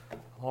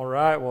All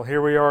right, well,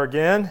 here we are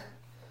again.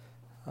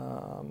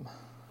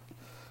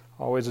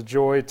 Always a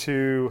joy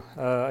to,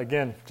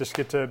 again, just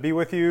get to be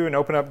with you and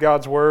open up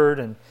God's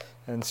Word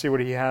and see what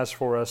He has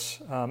for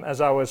us. As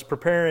I was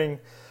preparing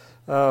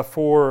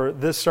for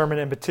this sermon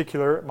in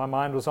particular, my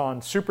mind was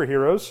on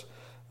superheroes.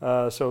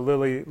 So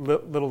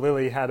little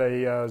Lily had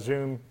a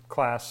Zoom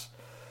class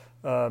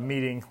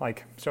meeting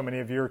like so many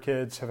of your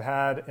kids have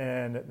had,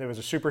 and there was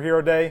a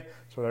superhero day,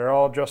 so they're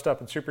all dressed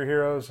up in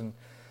superheroes, and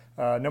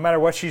no matter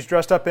what she's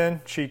dressed up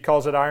in, she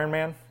calls it Iron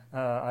Man.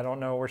 I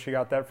don't know where she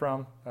got that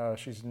from.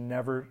 She's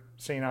never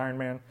seen Iron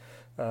Man.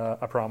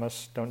 I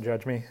promise. Don't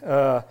judge me.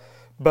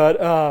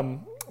 But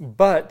and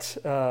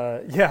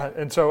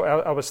so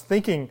I was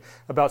thinking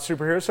about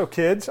superheroes. So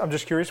kids, I'm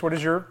just curious, what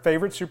is your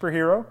favorite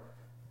superhero?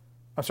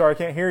 I'm sorry, I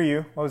can't hear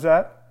you. What was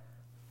that?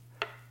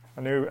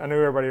 I knew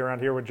everybody around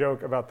here would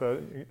joke about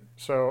the.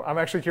 So I'm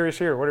actually curious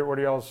here. What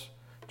are y'all's?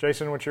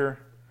 Jason, what's your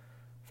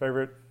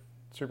favorite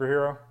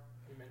superhero?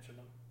 You mentioned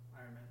him,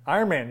 Iron Man.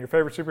 Iron Man, your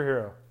favorite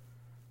superhero.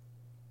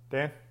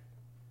 Dan?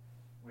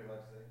 We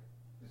like to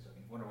say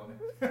Wonder Woman.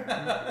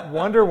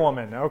 Wonder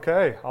Woman.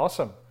 Okay,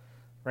 awesome.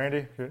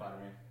 Randy?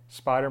 Spider-Man.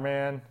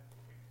 Spider-Man.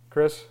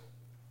 Chris?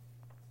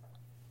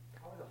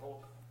 Probably the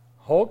Hulk.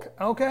 Hulk?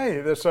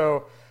 Okay,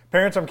 so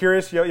parents, I'm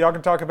curious, y'all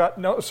can talk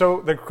about, so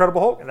the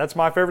Incredible Hulk, that's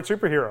my favorite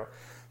superhero.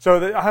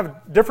 So I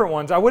have different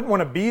ones. I wouldn't want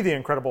to be the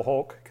Incredible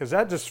Hulk because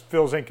that just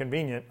feels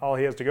inconvenient, all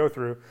he has to go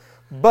through.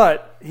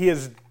 But he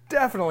is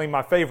definitely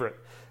my favorite.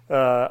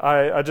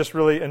 I just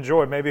really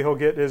enjoyed. Maybe he'll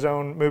get his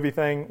own movie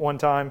thing one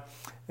time,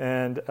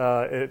 and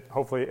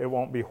hopefully it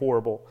won't be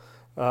horrible.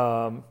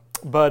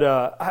 But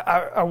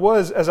I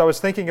was, as I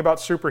was thinking about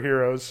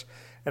superheroes,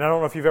 and I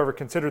don't know if you've ever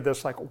considered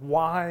this, like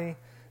why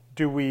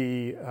do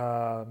we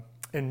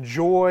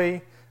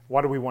enjoy,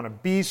 why do we want to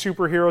be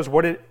superheroes?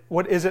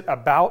 What is it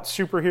about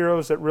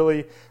superheroes that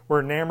really we're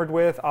enamored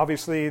with?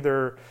 Obviously,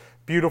 they're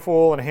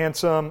beautiful and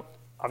handsome.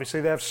 Obviously,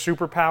 they have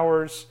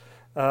superpowers.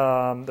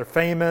 They're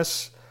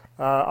famous.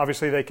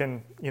 Obviously, they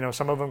can,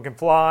 some of them can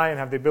fly and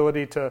have the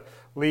ability to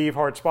leave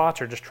hard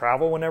spots or just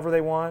travel whenever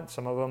they want.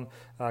 Some of them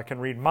can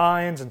read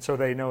minds, and so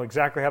they know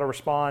exactly how to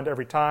respond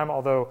every time,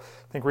 although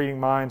I think reading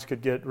minds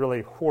could get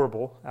really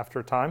horrible after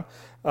a time.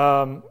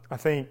 I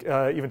think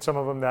even some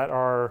of them that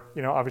are,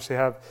 obviously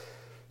have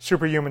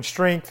superhuman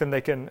strength, and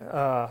they can,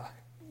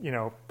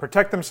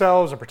 protect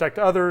themselves and protect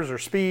others, or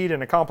speed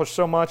and accomplish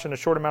so much in a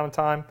short amount of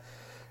time.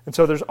 And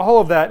so there's all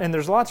of that, and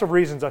there's lots of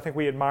reasons I think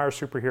we admire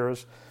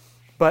superheroes.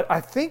 But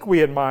I think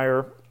we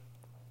admire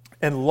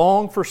and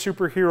long for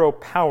superhero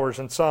powers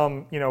in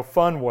some,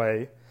 fun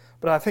way.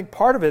 But I think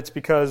part of it's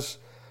because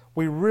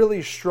we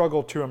really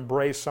struggle to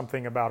embrace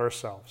something about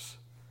ourselves.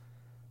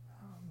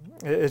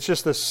 It's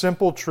just the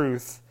simple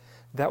truth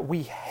that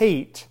we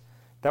hate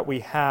that we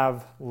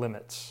have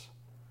limits.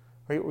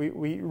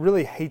 We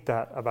really hate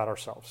that about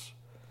ourselves.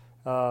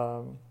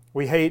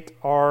 We hate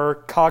our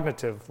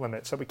cognitive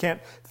limits, that we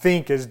can't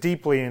think as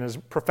deeply and as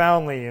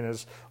profoundly and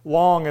as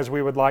long as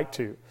we would like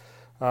to.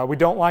 We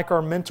don't like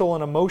our mental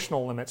and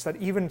emotional limits, that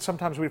even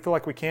sometimes we feel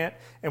like we can't,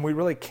 and we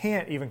really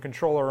can't even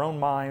control our own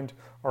mind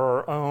or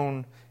our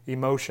own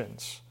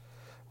emotions.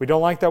 We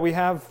don't like that we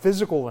have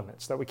physical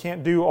limits, that we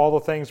can't do all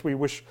the things we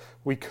wish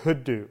we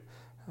could do.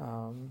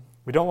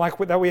 We don't like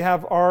that we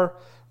have our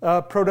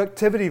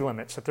productivity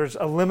limits, that there's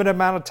a limited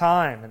amount of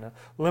time and a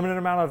limited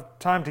amount of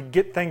time to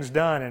get things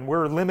done, and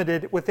we're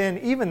limited within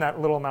even that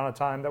little amount of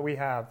time that we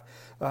have.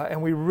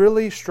 And we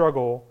really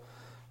struggle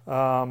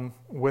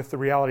with the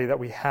reality that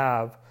we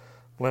have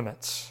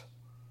limits.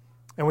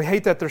 And we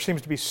hate that there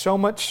seems to be so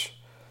much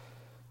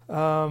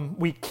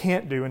we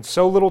can't do and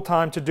so little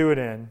time to do it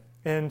in.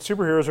 And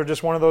superheroes are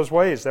just one of those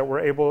ways that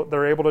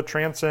they're able to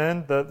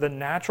transcend the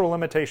natural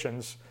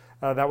limitations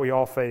that we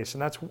all face.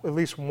 And that's at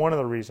least one of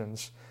the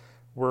reasons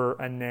we're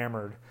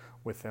enamored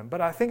with them.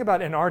 But I think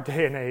about in our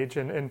day and age,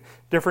 and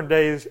different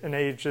days and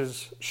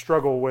ages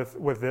struggle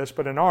with this,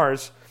 but in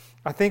ours,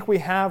 I think we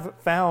have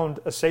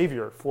found a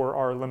Savior for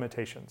our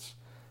limitations.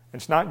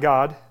 It's not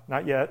God,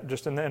 not yet,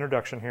 just in the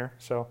introduction here.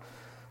 So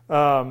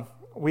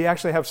we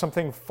actually have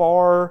something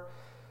far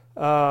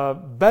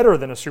better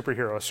than a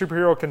superhero. A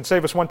superhero can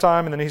save us one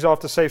time and then he's off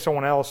to save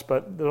someone else,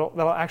 but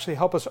that'll actually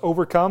help us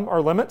overcome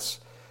our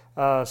limits.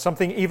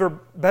 Something even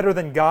better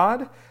than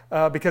God,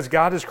 because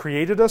God has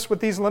created us with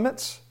these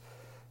limits.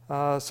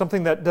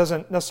 Something that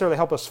doesn't necessarily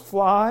help us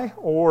fly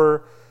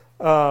or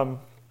by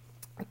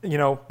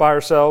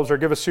ourselves or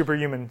give us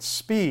superhuman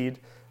speed,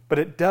 but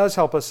it does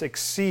help us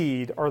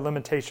exceed our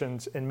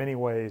limitations in many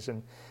ways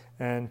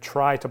and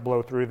try to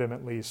blow through them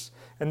at least.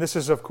 And this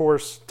is, of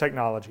course,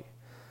 technology.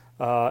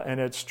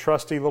 And its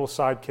trusty little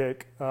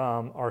sidekick,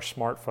 our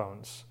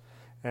smartphones.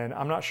 And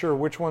I'm not sure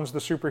which one's the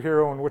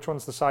superhero and which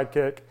one's the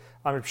sidekick.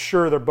 I'm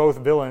sure they're both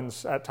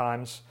villains at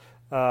times.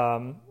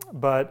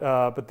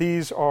 But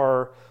these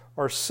are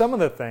some of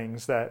the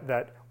things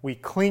that we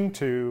cling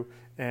to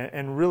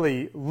and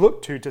really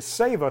look to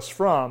save us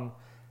from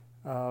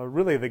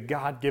really the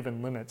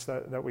God-given limits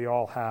that we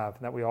all have,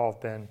 that we all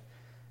have been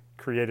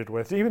created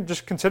with. Even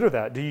just consider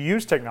that. Do you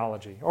use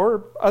technology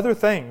or other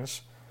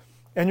things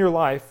in your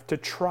life to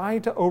try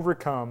to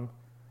overcome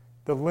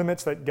the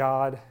limits that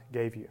God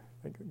gave you,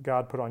 that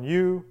God put on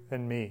you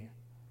and me.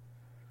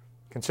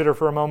 Consider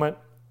for a moment,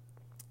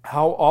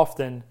 how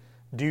often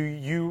do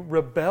you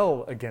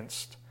rebel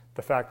against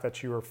the fact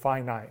that you are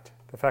finite,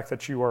 the fact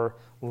that you are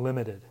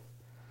limited?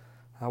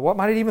 What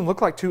might it even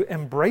look like to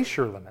embrace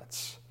your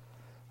limits?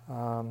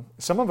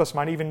 Some of us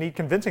might even need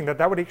convincing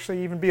that would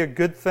actually even be a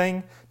good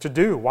thing to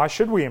do. Why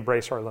should we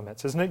embrace our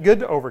limits? Isn't it good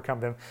to overcome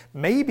them?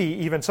 Maybe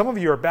even some of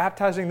you are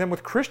baptizing them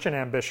with Christian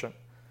ambition,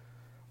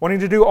 wanting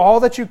to do all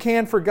that you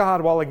can for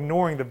God while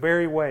ignoring the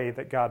very way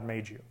that God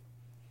made you.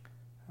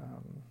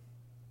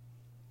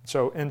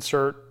 So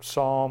insert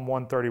Psalm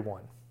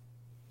 131.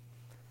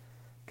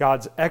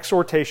 God's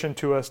exhortation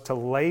to us to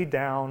lay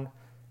down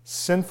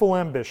sinful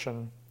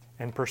ambition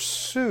and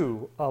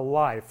pursue a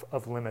life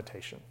of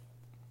limitation.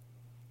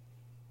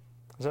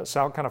 Does that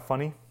sound kind of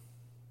funny?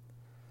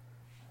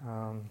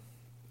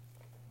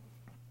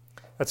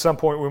 At some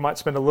point, we might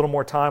spend a little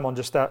more time on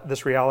just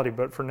this reality,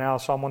 but for now,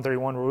 Psalm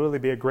 131 will really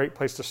be a great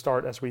place to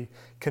start as we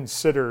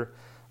consider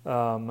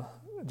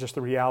just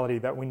the reality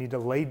that we need to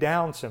lay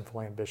down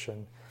sinful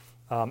ambition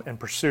and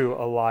pursue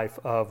a life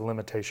of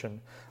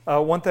limitation.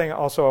 One thing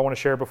also I want to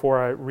share before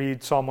I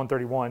read Psalm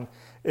 131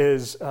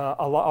 is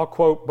I'll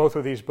quote both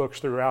of these books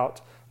throughout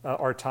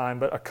our time,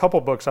 but a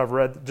couple books I've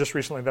read just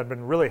recently that have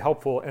been really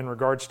helpful in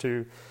regards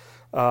to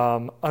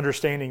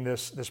understanding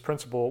this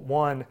principle.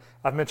 One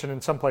I've mentioned in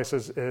some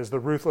places is The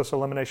Ruthless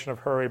Elimination of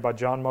Hurry by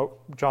John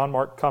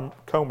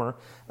Mark Comer.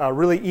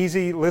 Really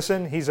easy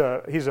listen. He's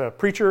a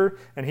preacher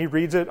and he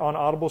reads it on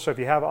Audible, so if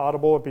you have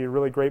Audible, it'd be a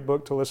really great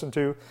book to listen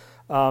to.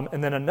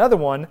 And then another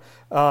one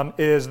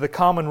is The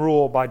Common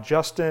Rule by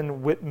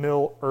Justin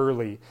Whitmell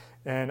Earley.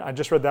 And I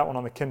just read that one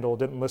on the Kindle,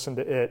 didn't listen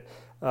to it.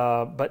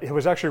 But it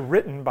was actually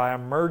written by a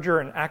merger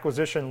and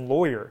acquisition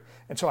lawyer.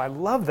 And so I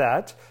love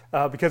that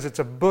because it's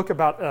a book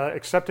about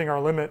accepting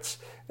our limits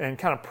and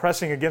kind of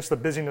pressing against the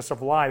busyness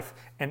of life.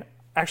 And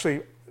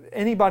actually,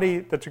 anybody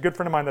that's a good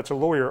friend of mine that's a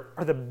lawyer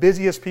are the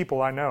busiest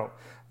people I know.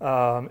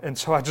 And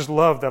so I just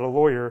love that a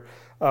lawyer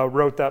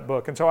wrote that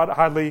book. And so I'd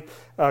highly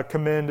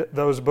commend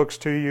those books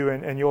to you,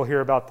 and you'll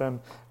hear about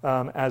them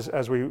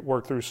as we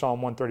work through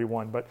Psalm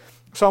 131. But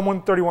Psalm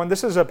 131,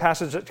 this is a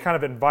passage that kind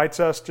of invites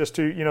us just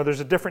to, there's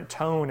a different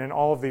tone in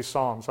all of these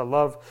Psalms. I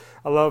love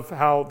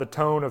how the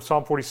tone of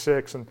Psalm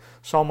 46 and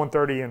Psalm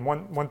 130 and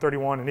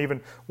 131 and even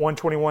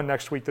 121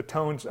 next week, the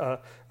tone's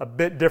a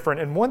bit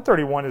different. And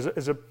 131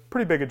 is a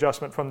pretty big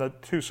adjustment from the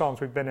two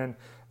Psalms we've been in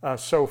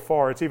so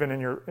far. It's even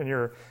in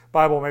your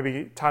Bible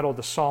maybe titled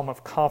the Psalm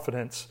of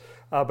Confidence.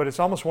 But it's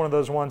almost one of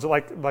those ones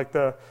like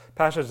the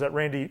passage that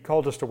Randy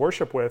called us to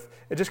worship with.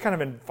 It just kind of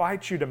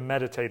invites you to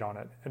meditate on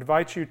it,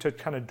 invites you to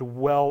kind of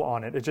dwell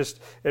on it.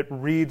 It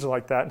reads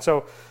like that. And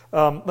so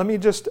let me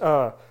just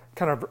kind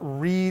of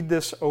read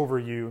this over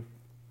you.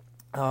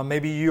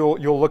 Maybe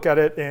you'll look at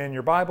it in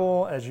your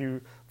Bible as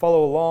you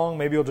follow along.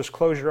 Maybe you'll just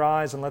close your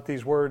eyes and let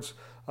these words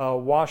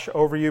wash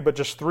over you. But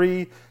just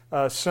three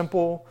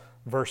simple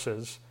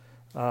verses.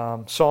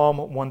 Psalm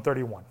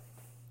 131.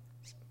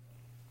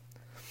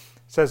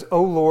 It says,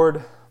 "O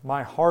Lord,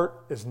 my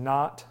heart is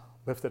not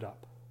lifted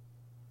up.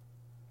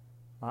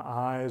 My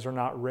eyes are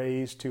not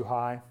raised too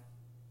high.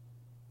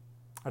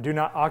 I do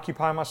not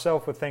occupy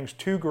myself with things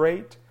too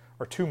great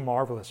or too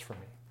marvelous for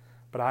me,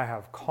 but I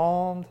have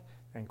calmed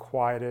and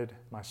quieted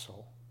my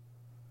soul.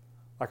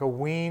 Like a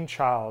weaned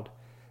child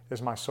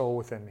is my soul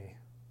within me.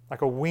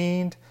 Like a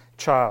weaned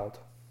child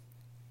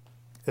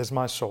is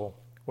my soul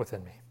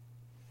within me.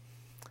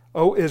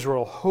 O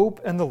Israel, hope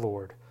in the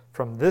Lord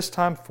from this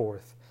time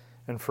forth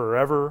and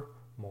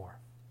forevermore."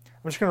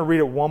 I'm just going to read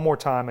it one more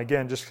time.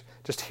 Again,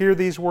 just hear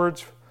these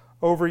words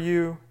over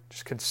you.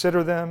 Just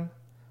consider them.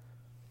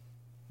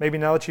 Maybe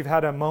now that you've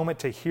had a moment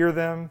to hear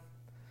them,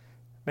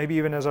 maybe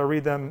even as I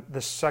read them the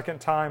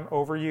second time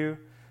over you,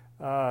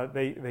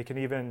 they can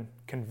even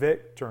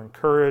convict or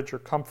encourage or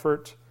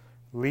comfort,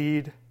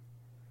 lead.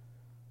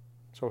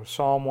 So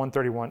Psalm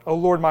 131. "O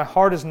Lord, my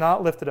heart is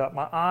not lifted up.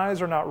 My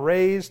eyes are not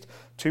raised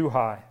too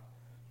high.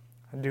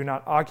 I do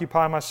not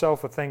occupy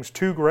myself with things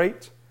too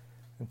great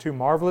and too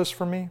marvelous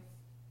for me.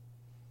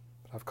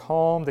 But I've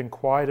calmed and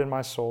quieted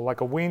my soul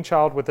like a weaned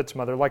child with its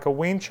mother. Like a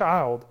weaned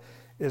child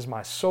is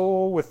my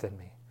soul within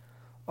me.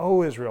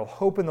 O Israel,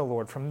 hope in the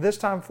Lord from this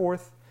time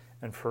forth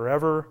and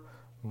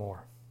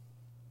forevermore."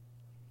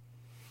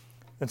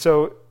 And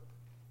so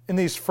in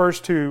these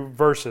first two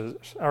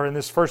verses, or in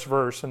this first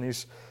verse and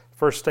these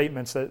first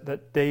statements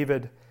that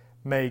David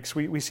makes,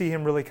 we see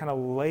him really kind of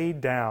lay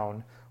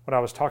down what I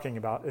was talking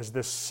about is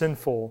this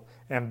sinful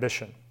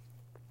ambition.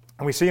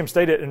 And we see him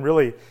state it in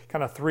really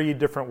kind of three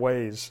different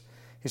ways.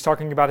 He's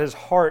talking about his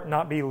heart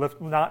not being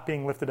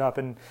lifted up.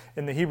 And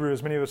in the Hebrew,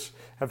 as many of us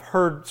have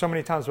heard so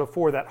many times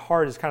before, that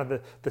heart is kind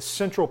of the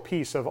central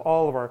piece of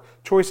all of our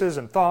choices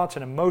and thoughts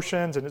and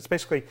emotions. And it's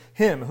basically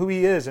him, who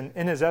he is in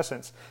his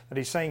essence. That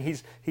he's saying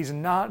he's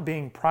not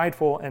being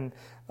prideful and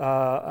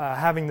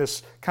having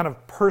this kind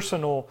of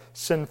personal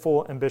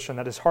sinful ambition,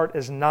 that his heart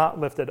is not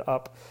lifted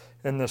up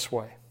in this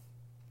way.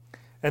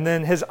 And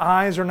then his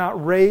eyes are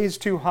not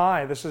raised too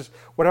high. This is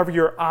whatever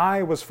your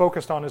eye was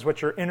focused on is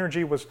what your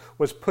energy was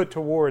put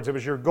towards. It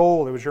was your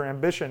goal. It was your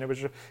ambition. It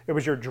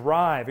was your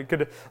drive. It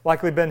could have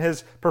likely been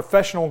his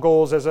professional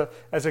goals as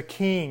a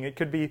king. It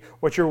could be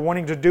what you're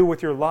wanting to do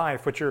with your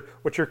life, what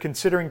you're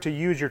considering to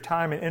use your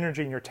time and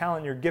energy and your talent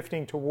and your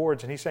gifting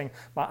towards. And he's saying,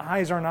 my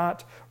eyes are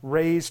not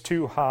raised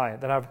too high,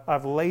 that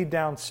I've laid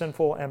down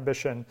sinful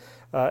ambition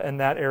in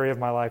that area of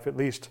my life, at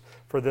least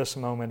for this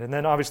moment. And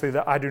then obviously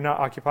that I do not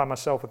occupy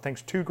myself with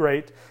things too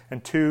great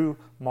and too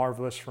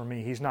marvelous for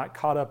me. He's not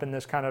caught up in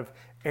this kind of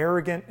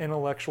arrogant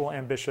intellectual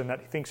ambition that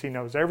he thinks he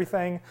knows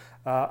everything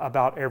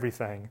about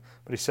everything.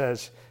 But he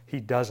says he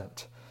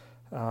doesn't.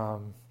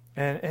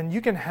 And you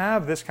can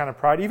have this kind of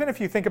pride. Even if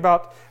you think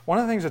about, one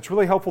of the things that's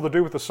really helpful to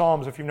do with the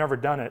Psalms, if you've never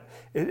done it,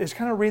 is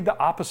kind of read the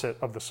opposite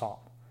of the Psalm.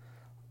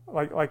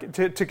 Like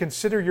to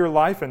consider your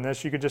life in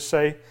this, you could just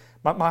say,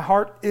 my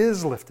heart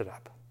is lifted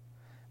up.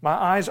 My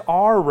eyes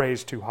are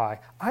raised too high.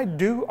 I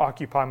do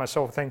occupy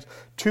myself with things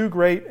too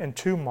great and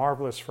too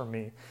marvelous for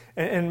me.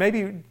 And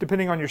maybe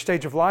depending on your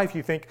stage of life,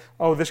 you think,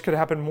 oh, this could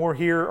happen more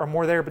here or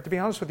more there. But to be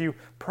honest with you,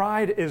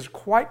 pride is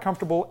quite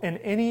comfortable in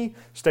any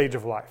stage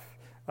of life.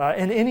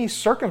 In any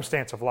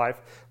circumstance of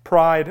life,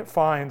 pride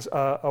finds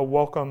a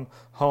welcome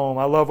home.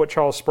 I love what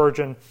Charles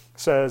Spurgeon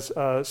says,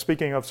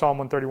 speaking of Psalm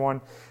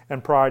 131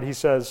 and pride. He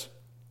says,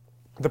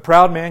 the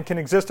proud man can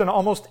exist in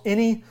almost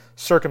any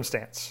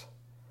circumstance.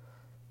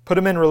 Put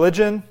him in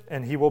religion,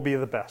 and he will be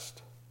the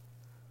best.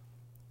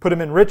 Put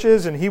him in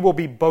riches, and he will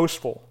be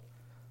boastful.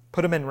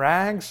 Put him in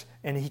rags,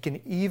 and he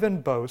can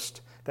even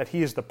boast that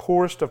he is the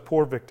poorest of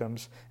poor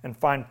victims and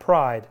find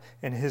pride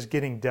in his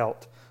getting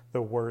dealt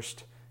the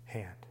worst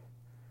hand.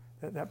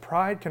 That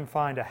pride can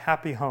find a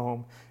happy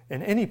home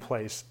in any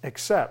place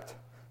except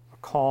a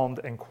calmed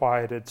and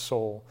quieted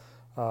soul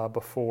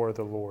before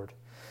the Lord.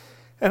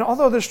 And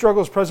although this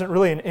struggle is present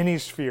really in any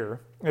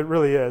sphere, it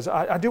really is,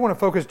 I do want to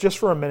focus just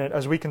for a minute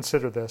as we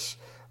consider this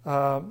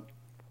on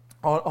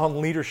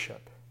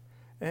leadership.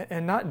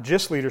 And not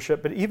just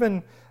leadership, but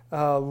even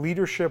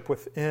leadership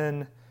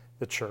within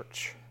the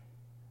church.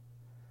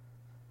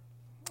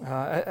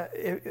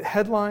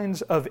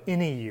 Headlines of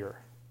any year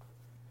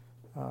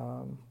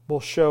will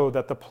show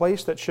that the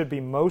place that should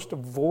be most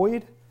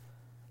void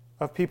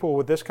of people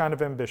with this kind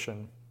of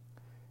ambition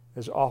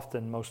is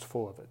often most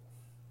full of it.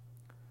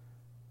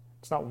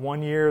 It's not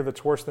one year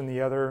that's worse than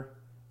the other.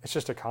 It's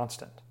just a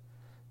constant.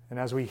 And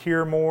as we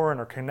hear more and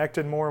are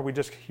connected more, we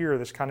just hear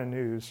this kind of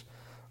news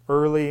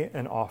early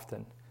and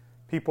often.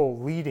 People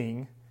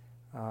leading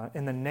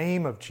in the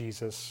name of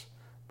Jesus,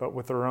 but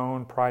with their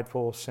own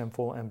prideful,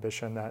 sinful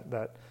ambition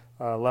that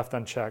left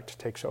unchecked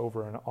takes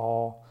over in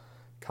all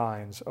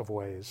kinds of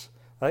ways.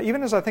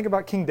 Even as I think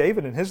about King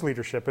David and his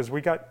leadership, as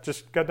we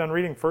just got done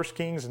reading 1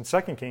 Kings and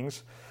 2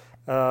 Kings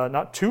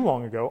not too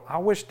long ago, I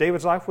wish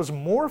David's life was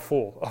more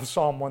full of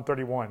Psalm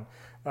 131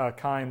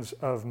 kinds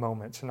of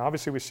moments. And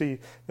obviously we see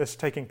this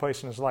taking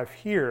place in his life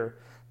here,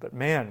 but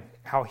man,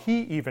 how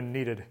he even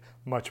needed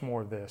much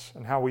more of this,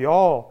 and how we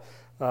all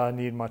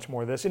need much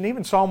more of this. And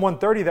even Psalm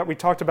 130 that we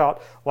talked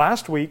about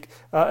last week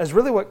is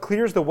really what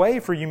clears the way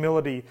for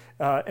humility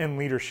in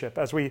leadership.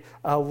 As we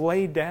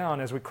lay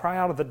down, as we cry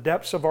out of the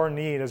depths of our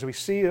need, as we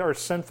see our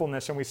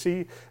sinfulness and we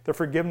see the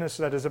forgiveness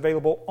that is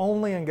available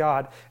only in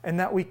God, and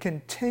that we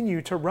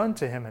continue to run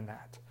to Him in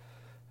that.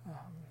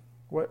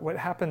 What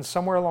happens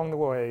somewhere along the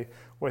way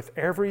with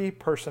every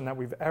person that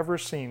we've ever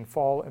seen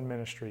fall in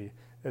ministry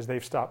is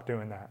they've stopped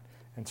doing that.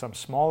 In some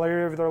small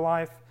area of their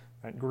life,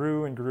 that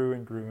grew and grew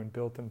and grew and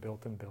built and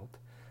built and built.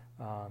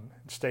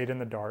 Stayed in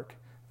the dark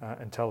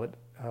until it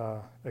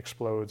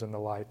explodes in the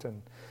light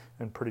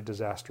in pretty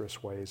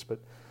disastrous ways.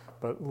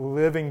 But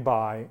living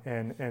by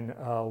and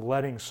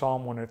letting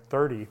Psalm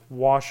 130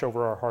 wash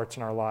over our hearts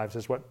and our lives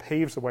is what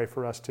paves the way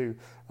for us to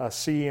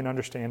see and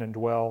understand and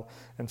dwell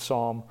in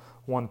Psalm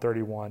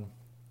 131.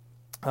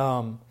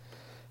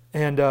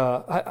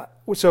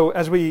 So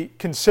as we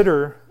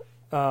consider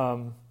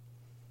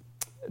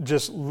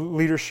just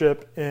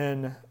leadership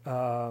in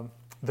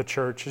the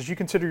church, as you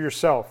consider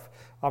yourself,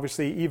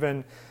 obviously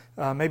even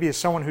maybe as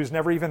someone who's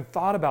never even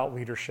thought about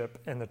leadership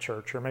in the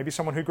church, or maybe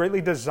someone who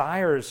greatly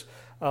desires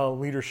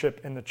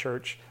leadership in the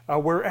church,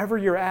 wherever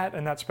you're at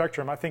in that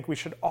spectrum, I think we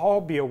should all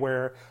be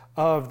aware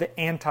of the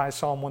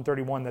anti-Psalm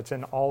 131 that's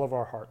in all of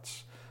our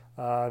hearts,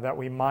 that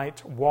we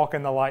might walk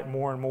in the light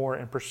more and more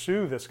and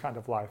pursue this kind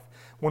of life.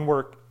 When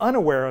we're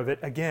unaware of it,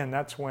 again,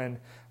 that's when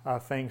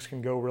things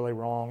can go really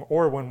wrong,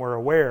 or when we're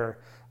aware,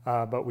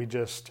 but we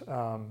just,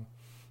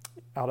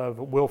 out of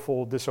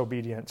willful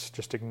disobedience,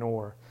 just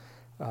ignore.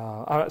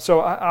 So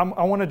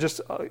I want to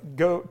just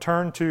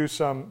turn to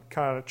some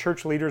kind of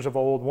church leaders of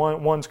old.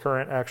 One's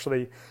current,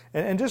 actually,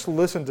 and just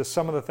listen to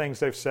some of the things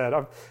they've said.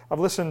 I've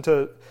listened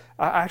to.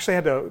 I actually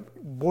had to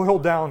boil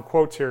down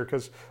quotes here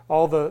because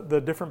all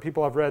the different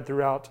people I've read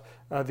throughout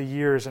the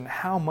years and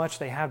how much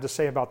they have to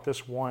say about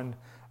this one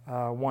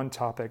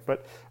topic.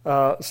 But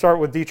start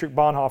with Dietrich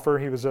Bonhoeffer.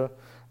 He was a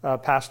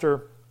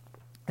pastor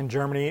in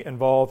Germany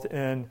involved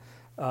in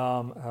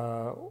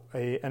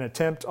an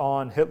attempt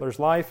on Hitler's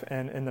life,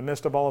 and in the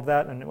midst of all of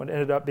that, and it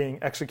ended up being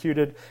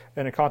executed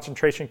in a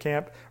concentration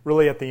camp,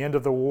 really at the end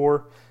of the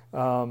war.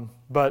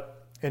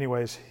 But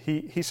anyways,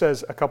 he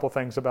says a couple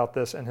things about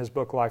this in his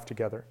book, Life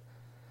Together.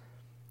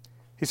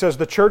 He says,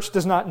 the church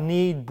does not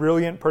need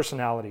brilliant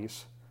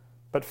personalities,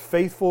 but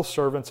faithful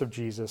servants of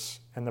Jesus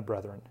and the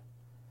brethren.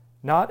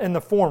 Not in the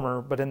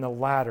former, but in the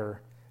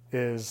latter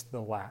is the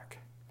lack.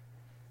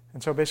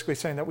 And so basically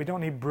saying that we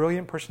don't need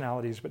brilliant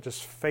personalities, but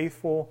just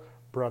faithful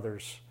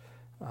brothers,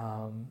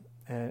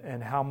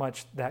 and how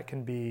much that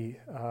can be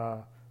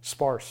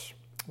sparse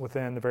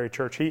within the very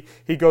church.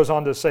 He goes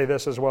on to say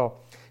this as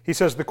well. He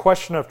says, the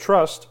question of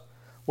trust,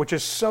 which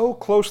is so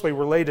closely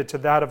related to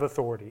that of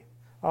authority,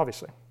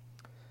 obviously,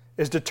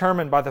 is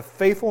determined by the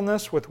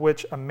faithfulness with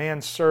which a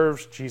man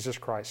serves Jesus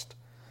Christ,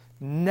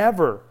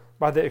 never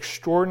by the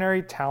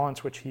extraordinary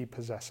talents which he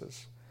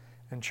possesses.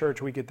 In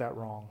church, we get that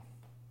wrong.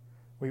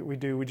 We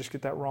do. We just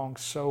get that wrong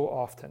so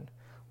often.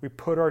 We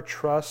put our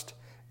trust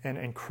in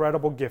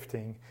incredible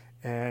gifting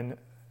and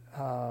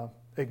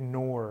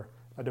ignore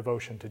a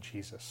devotion to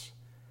Jesus.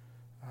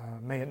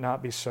 May it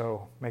not be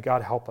so. May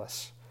God help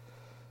us.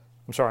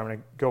 I'm sorry, I'm going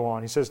to go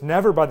on. He says,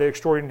 never by the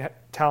extraordinary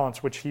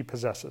talents which he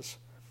possesses.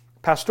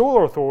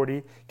 Pastoral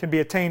authority can be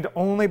attained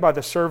only by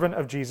the servant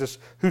of Jesus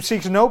who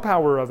seeks no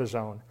power of his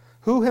own,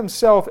 who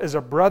himself is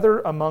a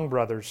brother among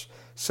brothers,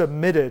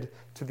 submitted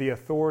to the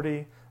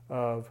authority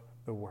of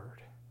the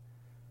word.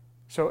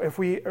 So if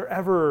we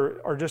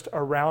ever are just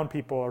around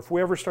people, or if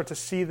we ever start to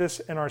see this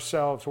in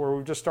ourselves, where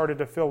we've just started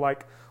to feel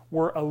like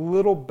we're a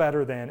little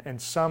better than in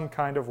some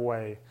kind of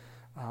way,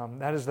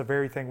 that is the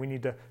very thing we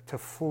need to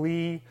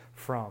flee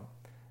from.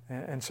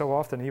 And so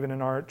often, even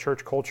in our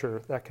church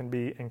culture, that can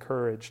be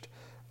encouraged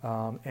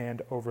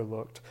and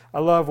overlooked. I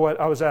love what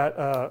I was at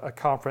a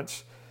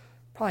conference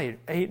probably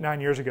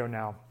 8-9 years ago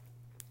now.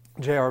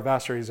 J.R.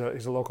 Vassar, he's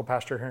a local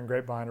pastor here in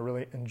Grapevine. I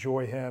really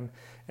enjoy him.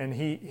 And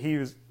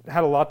he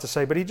had a lot to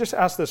say, but he just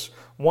asked this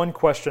one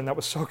question that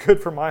was so good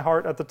for my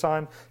heart at the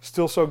time,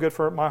 still so good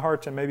for my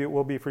heart, and maybe it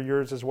will be for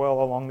yours as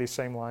well along these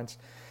same lines.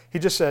 He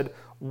just said,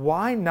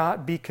 why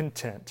not be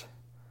content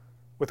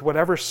with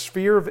whatever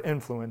sphere of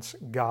influence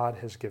God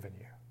has given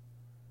you?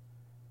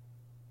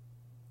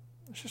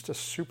 It's just a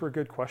super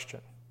good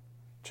question,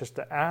 just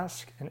to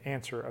ask and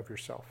answer of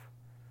yourself.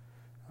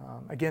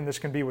 Again, this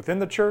can be within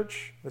the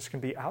church, this can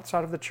be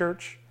outside of the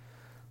church,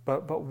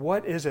 but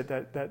what is it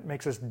that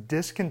makes us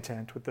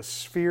discontent with the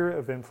sphere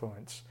of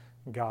influence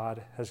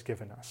God has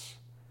given us?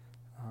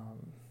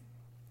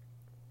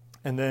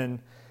 And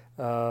then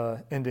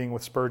ending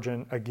with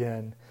Spurgeon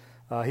again,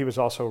 he was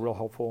also real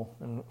helpful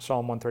in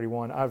Psalm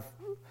 131. I've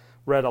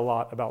read a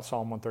lot about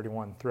Psalm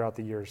 131 throughout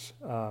the years.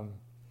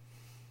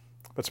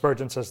 But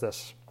Spurgeon says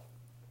this.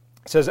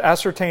 He says,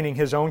 ascertaining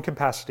his own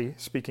capacity,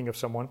 speaking of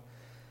someone,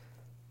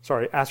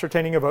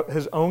 ascertaining of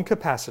his own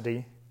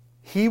capacity,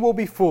 he will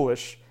be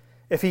foolish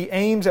if he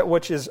aims at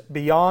which is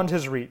beyond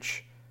his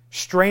reach,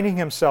 straining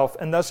himself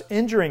and thus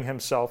injuring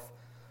himself,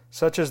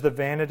 such as the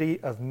vanity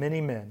of many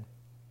men,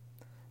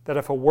 that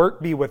if a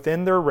work be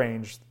within their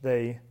range,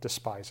 they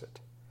despise it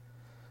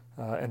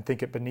and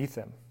think it beneath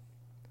them.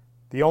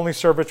 The only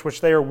service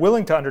which they are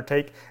willing to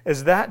undertake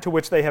is that to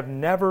which they have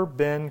never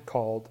been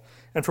called,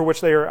 and for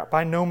which they are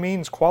by no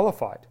means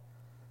qualified.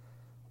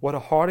 What a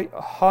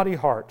haughty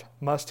heart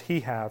must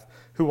he have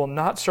who will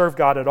not serve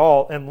God at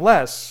all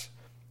unless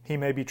he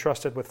may be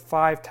trusted with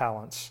 5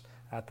 talents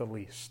at the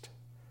least.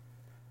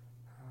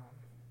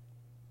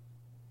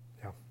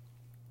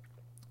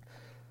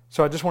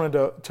 So I just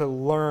wanted to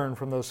learn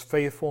from those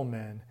faithful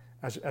men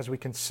as we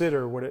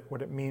consider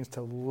what it means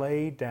to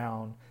lay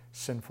down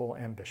sinful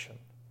ambition.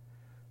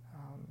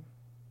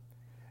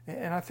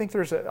 And I think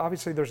there's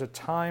a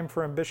time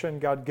for ambition.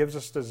 God gives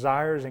us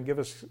desires and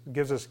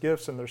gives us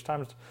gifts, and there's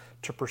times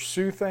to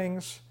pursue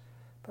things.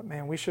 But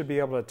man, we should be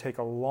able to take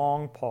a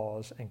long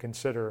pause and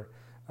consider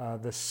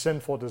the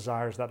sinful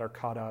desires that are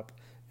caught up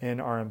in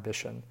our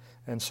ambition.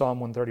 And Psalm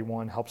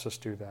 131 helps us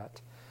do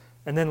that.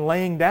 And then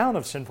laying down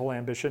of sinful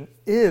ambition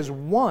is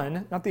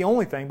one, not the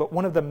only thing, but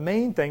one of the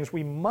main things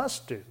we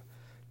must do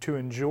to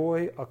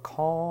enjoy a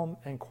calm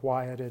and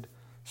quieted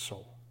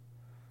soul.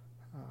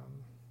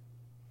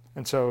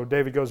 And so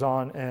David goes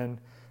on in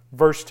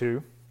verse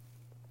 2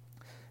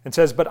 and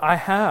says, but I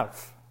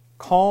have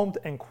calmed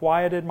and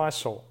quieted my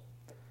soul,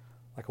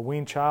 like a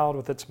weaned child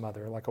with its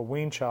mother, like a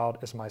weaned child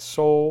is my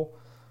soul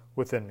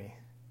within me.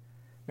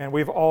 Man,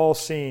 we've all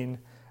seen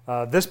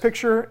this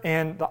picture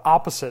and the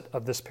opposite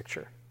of this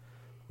picture.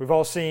 We've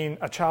all seen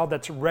a child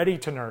that's ready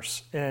to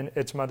nurse in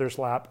its mother's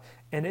lap,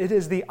 and it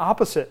is the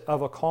opposite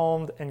of a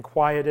calmed and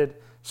quieted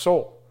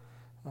soul.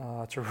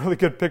 It's a really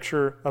good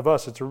picture of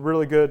us. It's a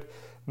really good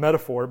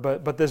metaphor,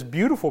 but this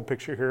beautiful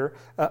picture here,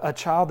 a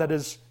child that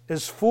is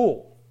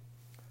full,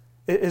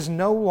 it is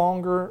no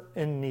longer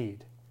in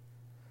need,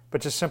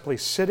 but just simply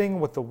sitting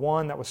with the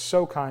one that was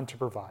so kind to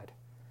provide.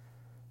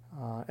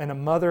 And a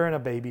mother and a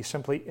baby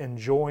simply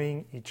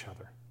enjoying each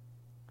other.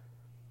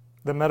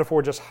 The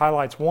metaphor just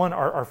highlights, one,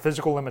 our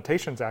physical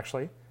limitations,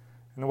 actually.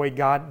 and the way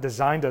God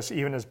designed us,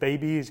 even as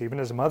babies, even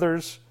as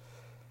mothers.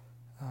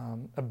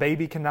 A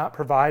baby cannot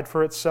provide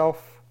for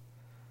itself.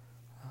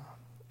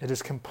 It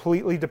is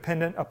completely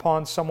dependent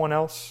upon someone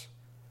else.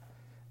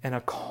 And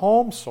a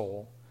calm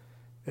soul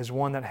is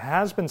one that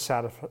has been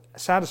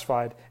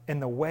satisfied in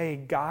the way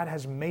God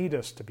has made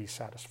us to be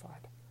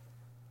satisfied.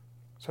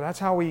 So that's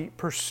how we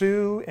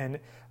pursue and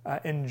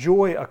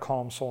enjoy a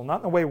calm soul, not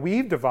in the way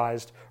we've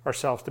devised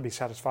ourselves to be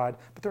satisfied,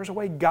 but there's a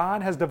way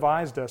God has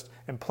devised us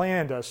and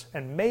planned us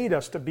and made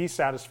us to be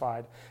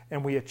satisfied,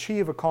 and we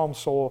achieve a calm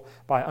soul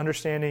by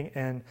understanding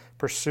and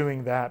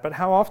pursuing that. But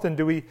how often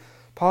do we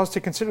pause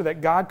to consider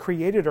that God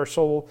created our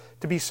soul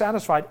to be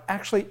satisfied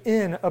actually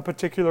in a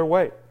particular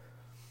way?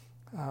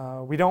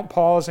 We don't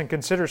pause and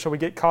consider, so we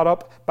get caught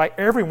up by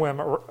every whim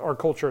our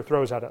culture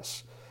throws at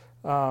us.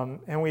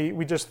 And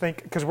we just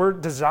think, because we're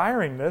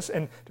desiring this,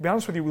 and to be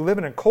honest with you, we live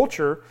in a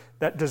culture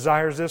that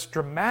desires this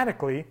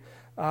dramatically,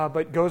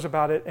 but goes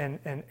about it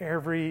in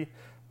every,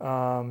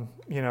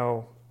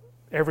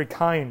 every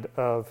kind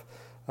of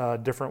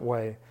different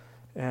way.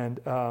 And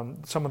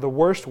some of the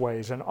worst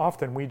ways, and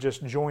often we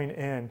just join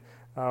in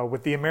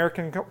with the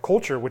American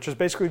culture, which is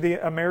basically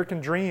the American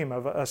dream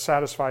of a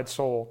satisfied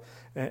soul,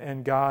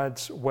 and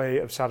God's way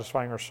of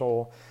satisfying our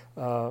soul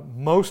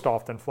most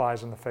often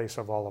flies in the face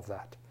of all of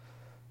that.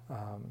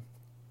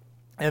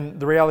 And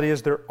the reality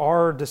is there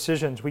are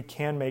decisions we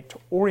can make to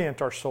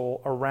orient our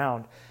soul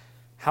around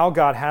how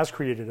God has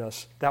created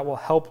us that will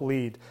help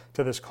lead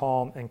to this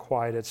calm and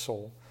quieted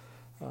soul.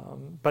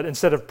 But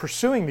instead of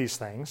pursuing these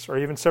things, or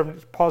even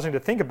pausing to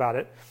think about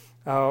it,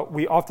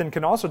 we often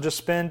can also just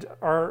spend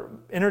our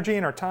energy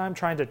and our time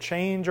trying to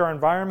change our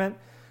environment.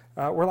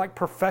 We're like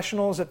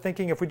professionals at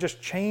thinking if we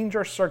just change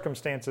our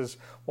circumstances,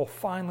 we'll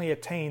finally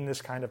attain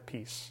this kind of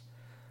peace.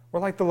 We're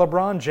like the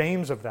LeBron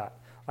James of that.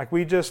 Like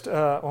we just,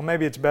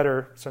 maybe it's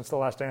better since The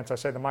Last Dance, I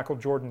say the Michael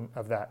Jordan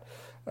of that.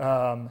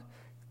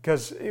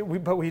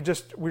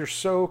 We're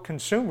so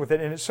consumed with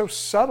it, and it's so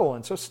subtle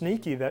and so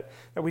sneaky that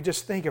we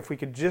just think if we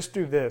could just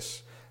do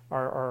this,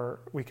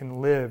 we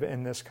can live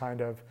in this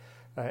kind of,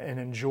 and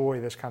enjoy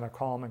this kind of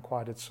calm and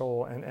quieted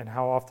soul, and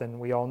how often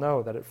we all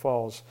know that it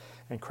falls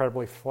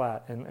incredibly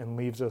flat and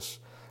leaves us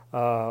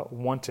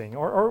wanting,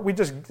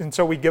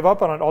 so we give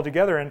up on it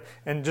altogether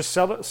and just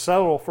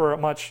settle for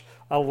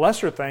a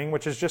lesser thing,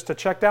 which is just a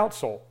checked out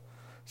soul.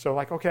 So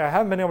like, okay, I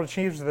haven't been able to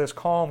achieve this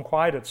calm,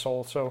 quieted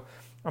soul, so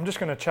I'm just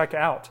going to check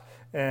out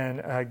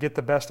and get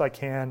the best I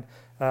can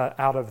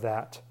out of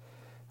that.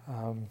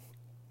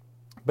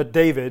 But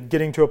David,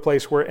 getting to a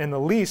place where in the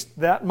least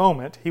that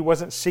moment he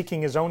wasn't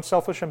seeking his own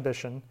selfish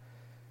ambition,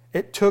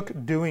 it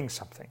took doing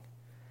something.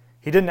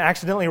 He didn't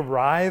accidentally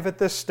arrive at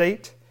this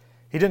state.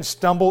 He didn't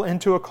stumble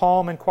into a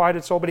calm and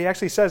quieted soul, but he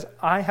actually says,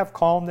 I have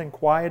calmed and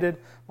quieted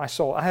my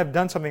soul. I have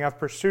done something, I've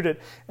pursued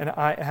it, and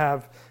I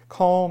have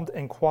calmed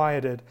and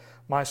quieted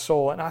my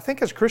soul. And I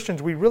think as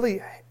Christians, we really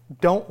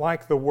don't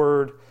like the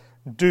word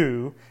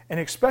do, and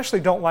especially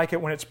don't like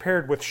it when it's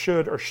paired with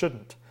should or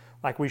shouldn't.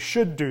 Like we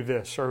should do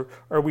this, or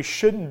we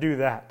shouldn't do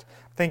that.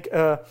 I think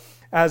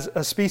as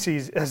a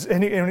species, as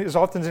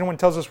often as anyone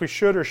tells us we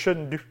should or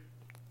shouldn't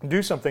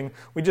do something,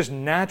 we just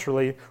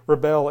naturally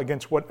rebel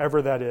against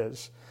whatever that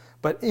is.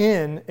 But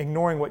in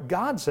ignoring what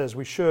God says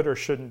we should or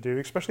shouldn't do,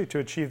 especially to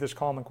achieve this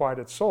calm and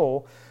quieted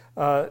soul,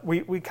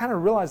 we kind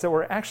of realize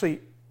that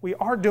we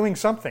are doing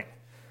something.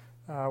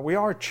 We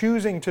are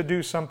choosing to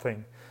do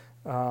something.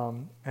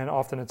 And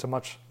often it's a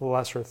much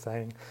lesser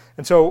thing.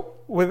 And so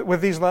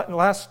with these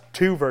last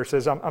two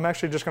verses, I'm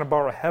actually just going to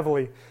borrow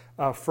heavily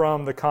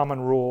from the Common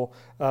Rule,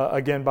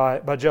 again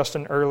by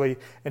Justin Earley.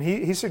 And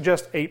he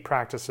suggests 8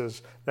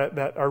 practices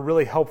that are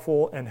really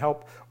helpful and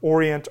help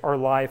orient our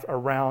life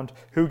around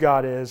who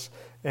God is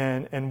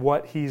and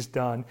what He's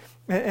done.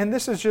 And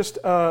this is just,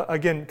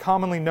 again,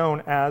 commonly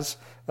known as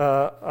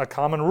a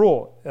common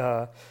rule.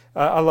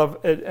 I love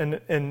it.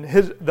 In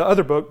the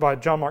other book by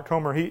John Mark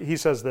Comer, he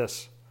says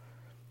this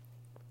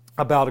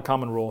about a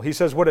common rule. He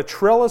says, what a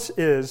trellis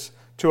is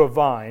to a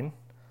vine,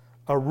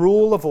 a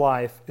rule of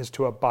life is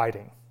to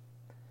abiding.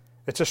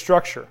 It's a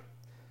structure.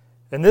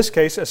 In this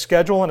case, a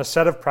schedule and a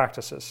set of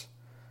practices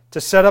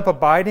to set up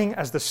abiding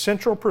as the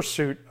central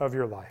pursuit of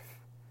your life.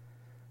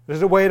 It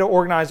is a way to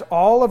organize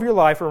all of your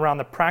life around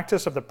the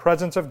practice of the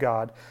presence of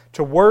God,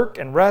 to work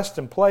and rest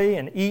and play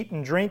and eat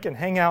and drink and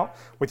hang out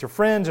with your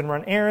friends and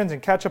run errands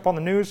and catch up on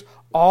the news,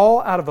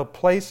 all out of a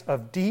place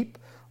of deep,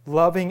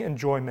 loving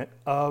enjoyment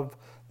of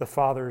the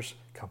Father's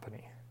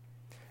company.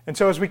 And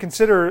so as we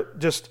consider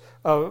just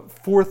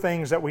 4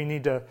 things that we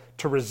need to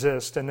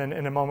resist, and then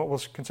in a moment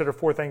we'll consider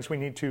 4 things we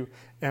need to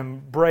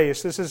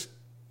embrace,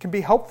 can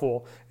be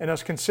helpful in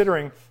us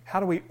considering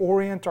how do we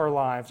orient our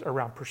lives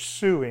around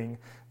pursuing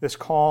this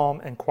calm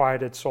and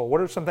quieted soul.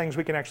 What are some things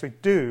we can actually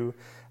do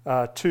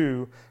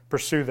to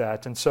pursue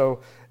that? And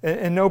so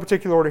in no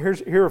particular order,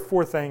 here are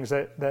 4 things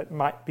that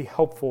might be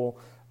helpful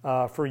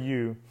for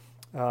you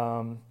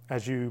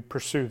as you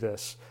pursue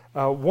this.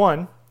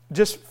 1,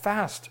 just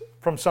fast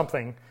from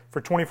something for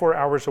 24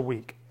 hours a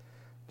week.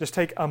 just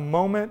take a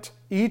moment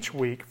each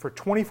week for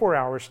 24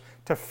 hours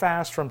to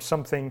fast from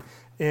something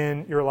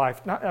in your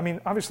life.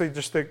 Obviously,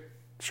 just the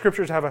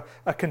Scriptures have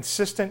a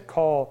consistent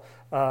call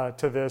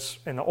to this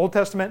in the Old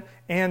Testament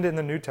and in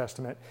the New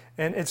Testament.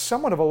 And it's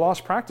somewhat of a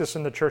lost practice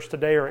in the church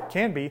today, or it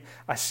can be.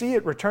 I see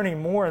it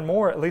returning more and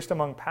more, at least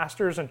among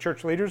pastors and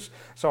church leaders.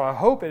 So I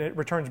hope it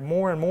returns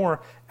more and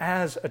more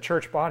as a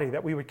church body,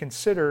 that we would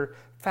consider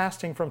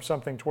fasting from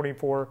something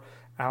 24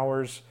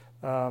 hours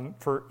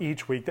for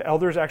each week. The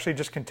elders actually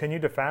just continue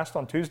to fast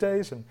on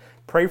Tuesdays and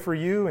pray for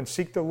you and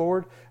seek the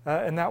Lord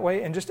in that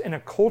way. And just in a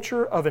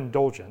culture of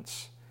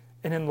indulgence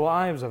and in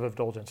lives of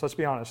indulgence, let's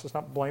be honest, let's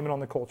not blame it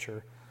on the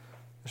culture.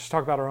 Let's just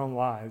talk about our own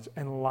lives.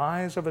 In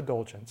lives of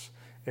indulgence,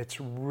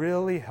 it's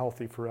really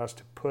healthy for us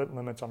to put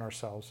limits on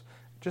ourselves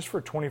just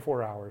for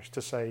 24 hours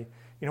to say,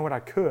 you know what,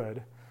 I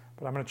could,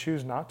 but I'm going to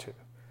choose not to.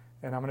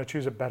 And I'm going to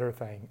choose a better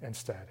thing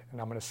instead.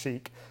 And I'm going to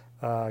seek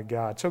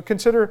God. So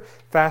consider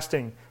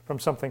fasting from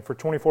something for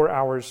 24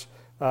 hours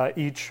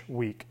each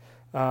week.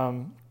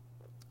 And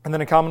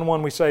then a common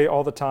one we say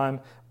all the time,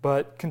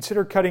 but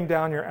consider cutting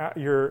down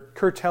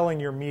curtailing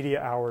your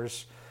media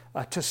hours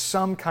to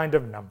some kind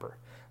of number.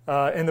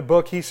 In the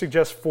book, he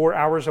suggests 4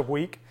 hours a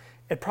week.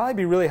 It'd probably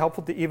be really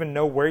helpful to even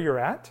know where you're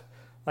at,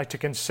 like to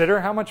consider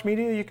how much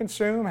media you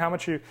consume, how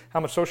much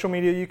social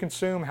media you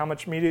consume, how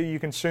much media you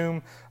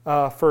consume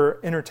for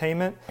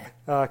entertainment.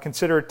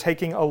 Consider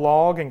taking a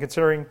log and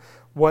considering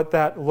what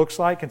that looks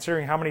like,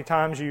 considering how many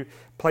times you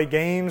play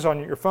games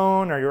on your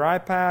phone or your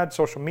iPad,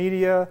 social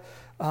media,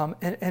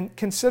 and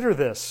consider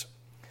this.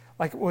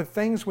 Like with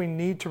things we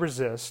need to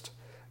resist,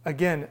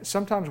 again,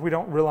 sometimes we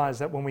don't realize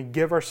that when we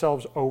give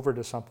ourselves over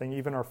to something,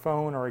 even our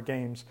phone or our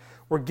games,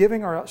 we're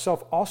giving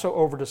ourselves also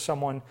over to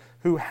someone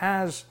who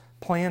has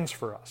plans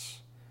for us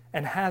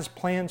and has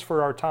plans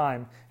for our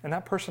time, and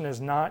that person is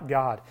not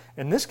God.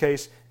 In this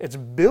case, it's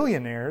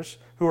billionaires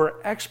who are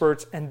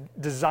experts in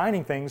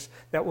designing things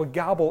that will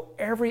gobble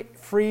every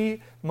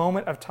free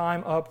moment of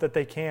time up that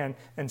they can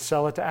and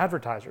sell it to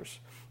advertisers.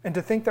 And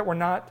to think that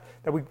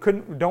we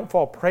don't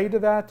fall prey to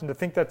that, and to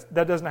think that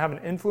doesn't have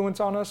an influence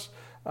on us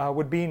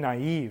would be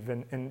naive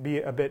and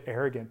be a bit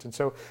arrogant. And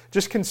so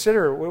just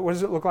consider, what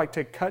does it look like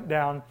to cut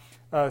down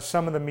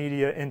some of the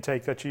media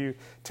intake that you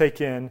take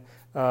in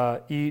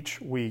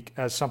each week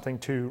as something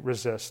to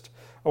resist.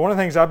 One of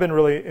the things I've been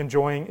really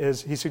enjoying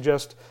is, he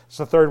suggests, it's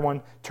the third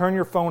one, turn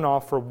your phone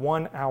off for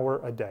 1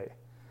 hour a day.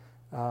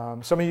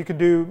 Some of you can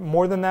do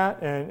more than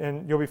that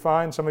and you'll be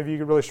fine. Some of you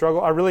could really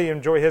struggle. I really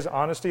enjoy his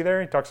honesty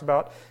there. He talks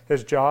about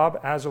his job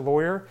as a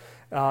lawyer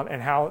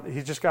and how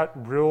he's just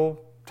got real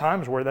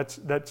times where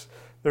that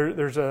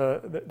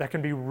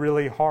can be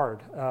really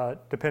hard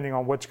depending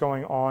on what's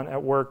going on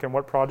at work and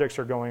what projects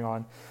are going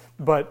on.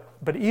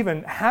 But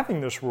even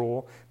having this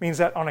rule means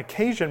that on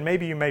occasion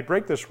maybe you may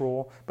break this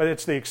rule, but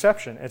it's the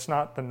exception. It's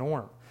not the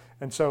norm.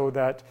 And so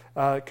that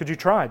could you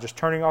try just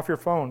turning off your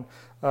phone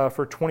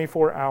for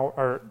 24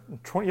 hours,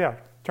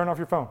 turn off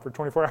your phone for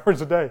 24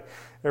 hours a day,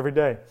 every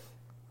day.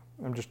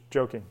 I'm just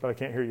joking, but I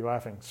can't hear you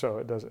laughing, so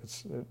it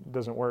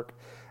doesn't work.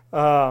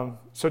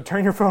 So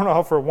turn your phone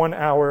off for 1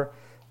 hour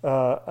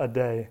a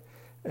day.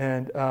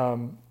 And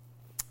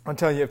I'll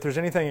tell you, if there's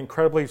anything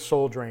incredibly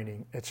soul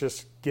draining, it's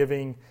just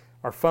giving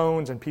our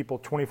phones and people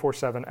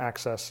 24/7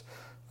 access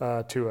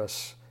to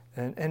us.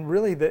 And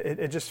really,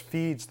 it just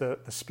feeds the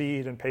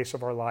speed and pace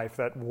of our life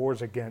that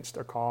wars against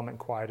a calm and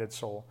quieted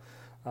soul,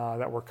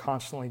 that we're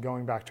constantly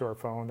going back to our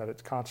phone, that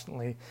it's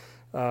constantly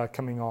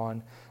coming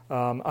on.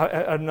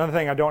 Another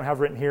thing I don't have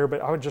written here,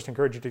 but I would just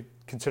encourage you to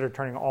consider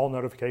turning all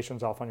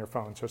notifications off on your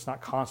phone so it's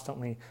not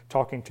constantly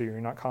talking to you,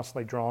 you're not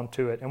constantly drawn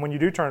to it. And when you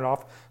do turn it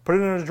off, put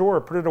it in a drawer,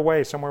 put it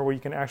away somewhere where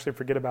you can actually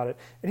forget about it.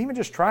 And even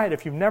just try it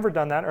if you've never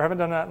done that or haven't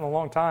done that in a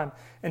long time,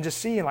 and just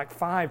see in like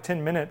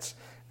 5-10 minutes,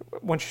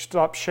 once you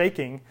stop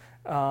shaking,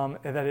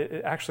 that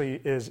it actually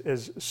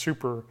is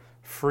super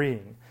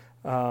freeing.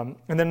 And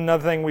then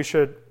another thing we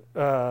should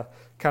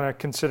kind of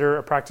consider,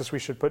 a practice we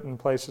should put in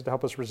place to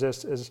help us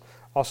resist, is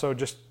also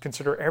just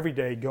consider every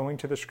day going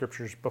to the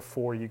Scriptures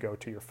before you go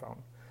to your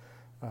phone.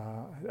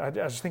 I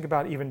just think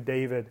about even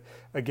David,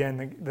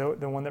 again,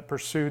 the one that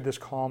pursued this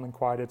calm and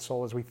quieted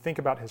soul. As we think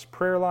about his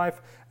prayer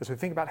life, as we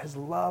think about his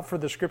love for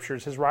the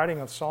Scriptures, his writing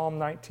of Psalm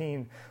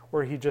 19,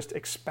 where he just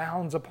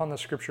expounds upon the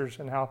Scriptures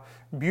and how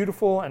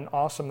beautiful and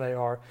awesome they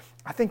are.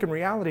 I think in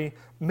reality,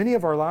 many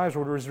of our lives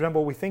would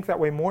resemble, we think that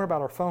way more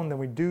about our phone than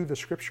we do the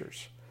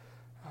Scriptures.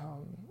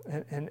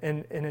 And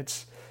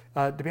it's,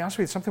 to be honest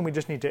with you, it's something we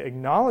just need to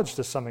acknowledge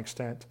to some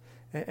extent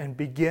and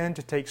begin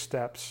to take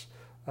steps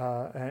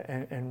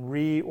and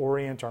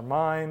reorient our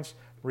minds,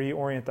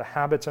 reorient the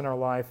habits in our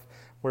life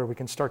where we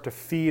can start to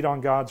feed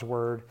on God's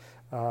Word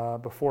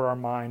before our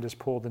mind is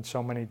pulled in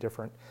so many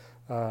different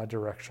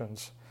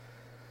directions.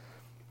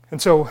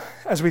 And so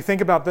as we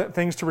think about the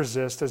things to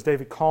resist, as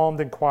David calmed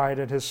and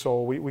quieted his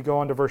soul, we go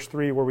on to verse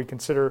 3 where we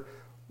consider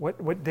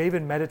what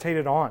David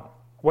meditated on.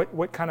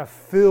 What kind of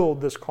filled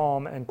this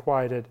calm and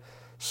quieted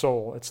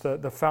soul? It's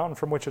the fountain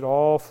from which it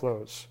all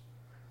flows.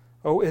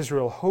 O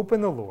Israel, hope in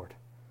the Lord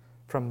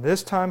from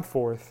this time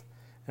forth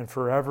and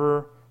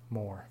forevermore.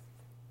 more.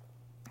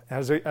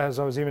 As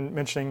I was even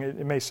mentioning,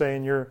 it may say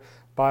in your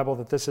Bible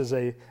that this is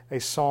a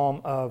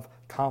psalm of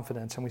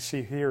confidence. And we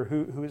see here,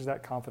 who is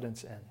that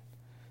confidence in?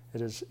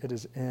 It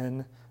is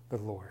in the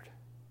Lord.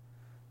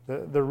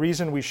 The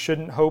reason we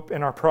shouldn't hope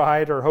in our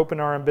pride or hope in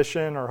our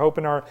ambition or hope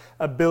in our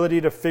ability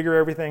to figure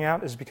everything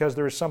out is because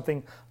there is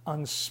something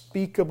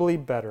unspeakably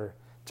better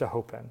to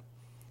hope in.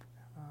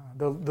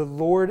 The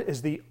Lord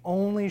is the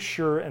only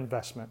sure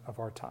investment of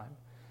our time,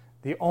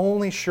 the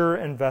only sure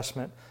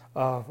investment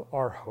of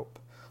our hope.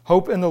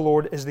 Hope in the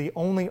Lord is the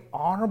only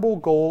honorable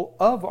goal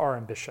of our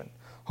ambition.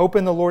 Hope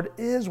in the Lord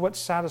is what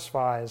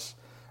satisfies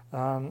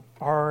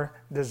our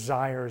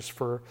desires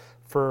for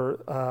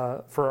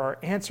our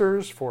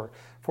answers, for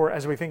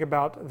as we think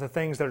about the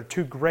things that are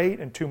too great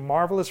and too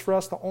marvelous for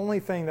us. The only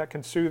thing that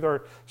can soothe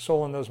our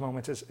soul in those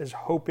moments is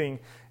hoping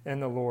in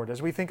the Lord.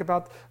 As we think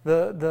about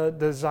the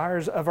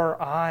desires of our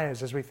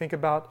eyes, as we think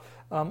about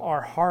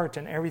our heart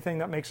and everything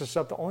that makes us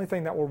up, the only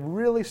thing that will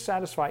really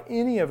satisfy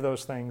any of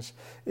those things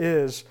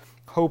is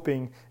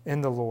hoping in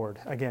the Lord.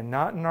 Again,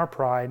 not in our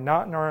pride,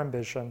 not in our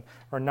ambition,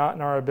 or not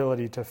in our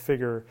ability to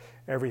figure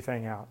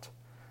everything out.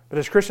 But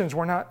as Christians,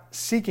 we're not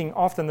seeking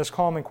often this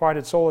calm and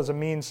quieted soul as a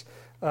means,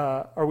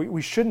 or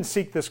we shouldn't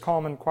seek this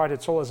calm and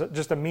quieted soul as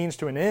just a means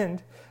to an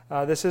end.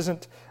 This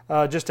isn't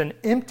just an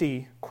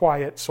empty,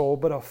 quiet soul,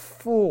 but a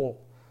full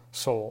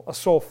soul, a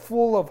soul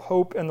full of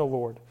hope in the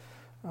Lord.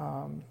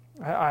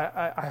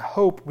 I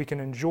hope we can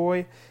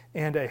enjoy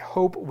and a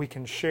hope we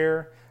can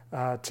share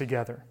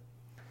together.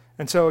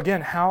 And so again,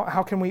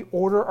 how can we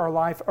order our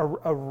life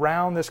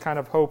around this kind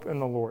of hope in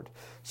the Lord?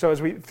 So as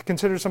we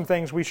consider some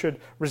things we should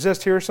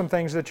resist, here are some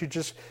things that you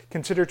just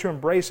consider to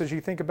embrace as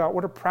you think about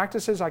what are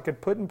practices I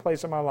could put in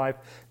place in my life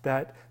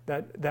that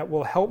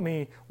will help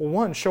me, well,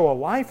 one, show a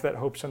life that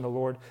hopes in the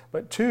Lord,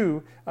 but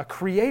two,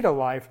 create a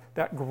life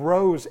that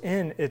grows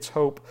in its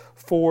hope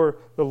for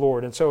the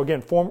Lord. And so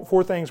again,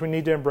 four things we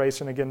need to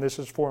embrace, and again, this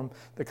is from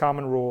the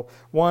common rule.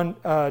 One,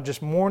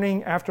 just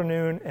morning,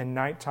 afternoon, and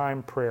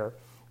nighttime prayer.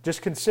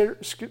 Just consider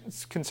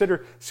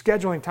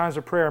scheduling times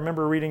of prayer. I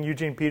remember reading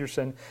Eugene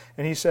Peterson,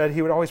 and he said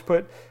he would always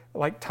put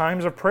like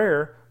times of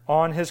prayer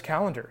on his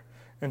calendar.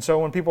 And so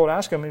when people would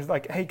ask him, he's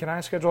like, hey, can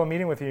I schedule a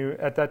meeting with you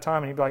at that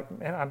time? And he'd be like,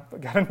 man,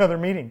 I've got another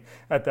meeting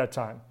at that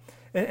time.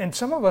 And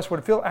some of us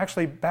would feel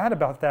actually bad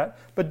about that,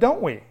 but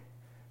don't we?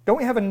 Don't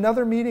we have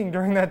another meeting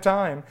during that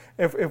time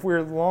if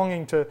we're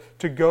longing to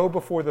go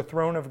before the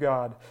throne of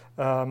God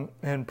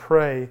and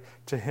pray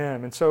to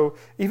Him? And so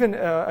even,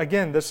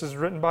 again, this is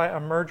written by a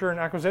merger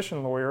and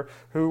acquisition lawyer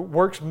who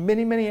works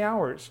many, many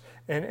hours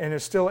and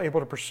is still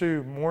able to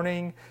pursue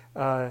morning,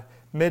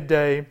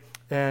 midday,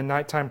 and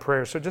nighttime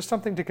prayer. So just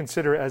something to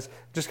consider as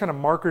just kind of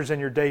markers in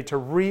your day to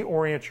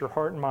reorient your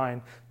heart and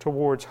mind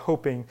towards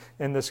hoping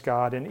in this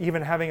God and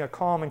even having a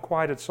calm and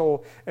quieted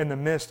soul in the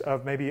midst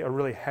of maybe a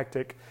really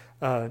hectic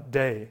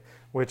day,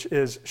 which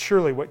is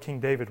surely what King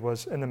David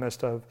was in the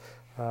midst of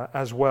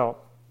as well.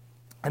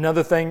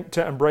 Another thing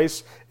to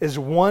embrace is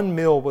one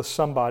meal with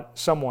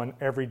someone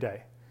every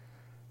day.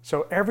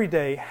 So every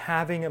day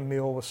having a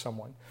meal with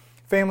someone.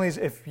 Families,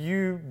 if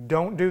you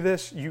don't do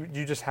this, you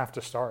just have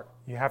to start.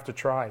 You have to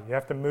try. You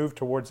have to move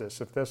towards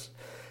this.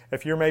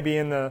 If you're maybe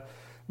in the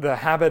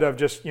habit of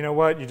just, you know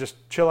what, you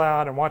just chill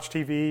out and watch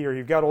TV, or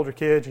you've got older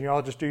kids and you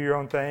all just do your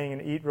own thing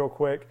and eat real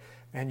quick,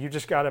 and you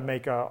just got to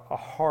make a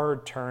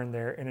hard turn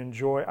there and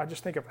enjoy. I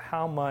just think of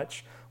how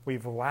much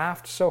we've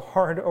laughed so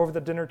hard over the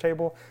dinner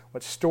table,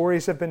 what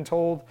stories have been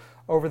told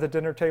over the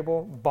dinner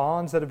table,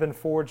 bonds that have been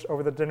forged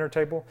over the dinner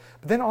table.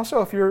 But then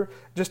also if you're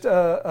just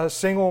a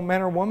single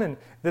man or woman,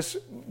 this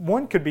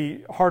one could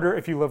be harder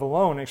if you live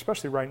alone,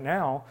 especially right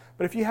now.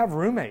 But if you have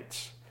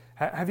roommates,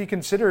 have you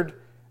considered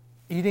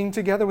eating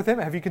together with him?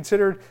 Have you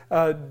considered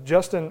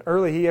Justin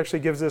Early? He actually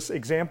gives this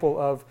example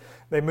of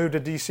they moved to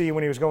D.C.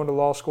 when he was going to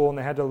law school and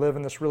they had to live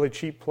in this really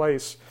cheap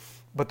place.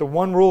 But the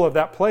one rule of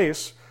that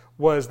place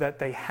was that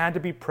they had to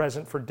be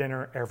present for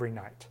dinner every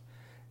night.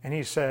 And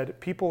he said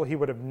people he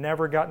would have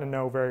never gotten to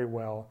know very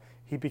well,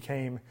 he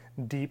became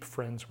deep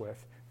friends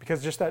with,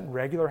 because just that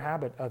regular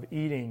habit of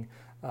eating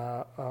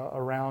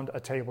around a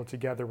table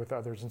together with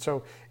others. And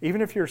so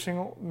even if you're a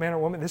single man or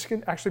woman, this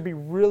can actually be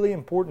really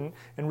important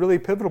and really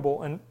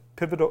pivotal and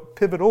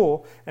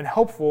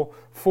helpful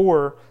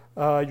for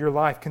your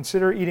life.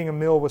 Consider eating a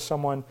meal with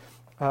someone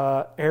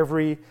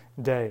every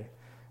day.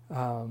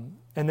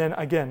 And then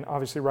again,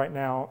 obviously right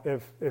now,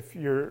 if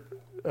you're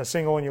a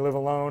single and you live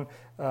alone,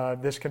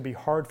 this can be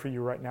hard for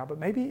you right now. But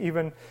maybe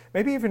even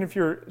if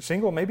you're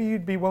single, maybe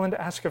you'd be willing to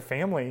ask a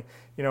family,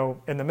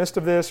 in the midst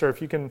of this, or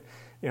if you can,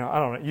 I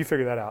don't know, you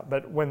figure that out.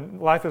 But when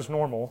life is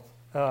normal,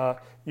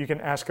 you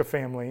can ask a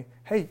family,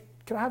 hey,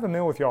 can I have a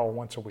meal with y'all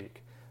once a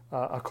week?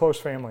 A close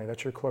family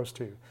that you're close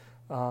to,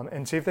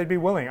 and see if they'd be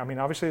willing. I mean,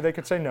 obviously they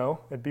could say no.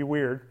 It'd be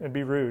weird. It'd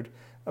be rude,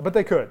 but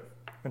they could.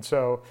 And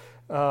so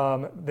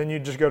then you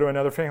just go to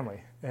another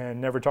family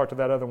and never talk to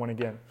that other one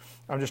again.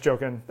 I'm just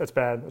joking. That's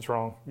bad. That's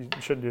wrong. You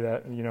shouldn't do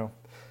that.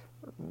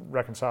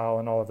 Reconcile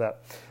and all of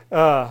that.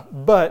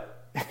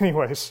 But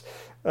anyways,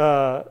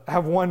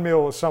 have one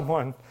meal with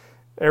someone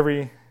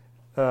every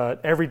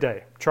every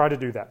day. Try to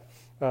do that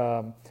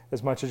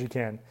as much as you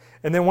can.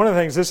 And then one of the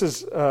things, this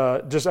is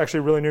just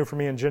actually really new for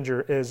me and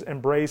Ginger, is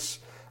embrace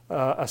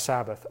a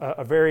Sabbath,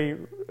 a very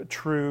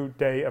true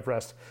day of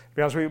rest. To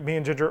be honest with you, me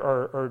and Ginger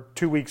are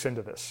 2 weeks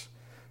into this.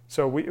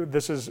 So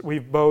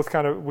we've both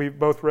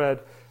read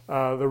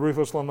the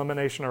Ruthless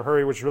Elimination or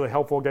Hurry, which is really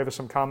helpful, gave us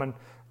some common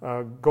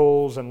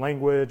goals and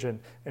language and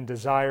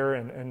desire,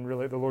 and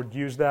really the Lord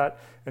used that.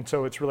 And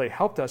so it's really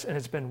helped us, and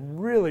it's been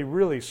really,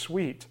 really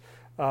sweet.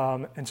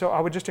 And so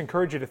I would just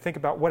encourage you to think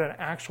about what an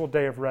actual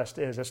day of rest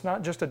is. It's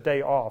not just a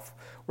day off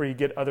where you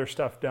get other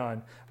stuff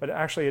done, but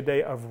actually a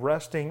day of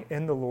resting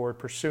in the Lord,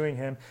 pursuing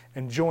Him,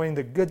 enjoying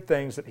the good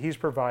things that He's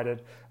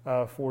provided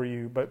for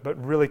you, but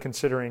really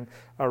considering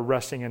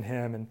resting in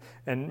Him,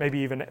 and maybe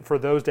even for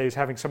those days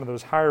having some of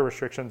those higher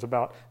restrictions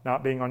about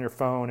not being on your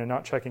phone and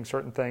not checking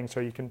certain things so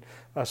you can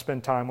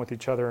spend time with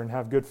each other and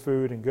have good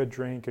food and good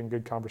drink and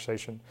good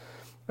conversation.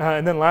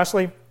 And then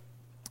lastly,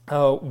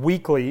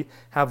 weekly,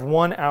 have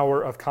 1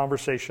 hour of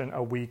conversation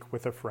a week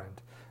with a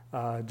friend.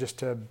 Just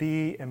to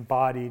be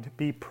embodied,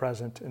 be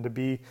present, and to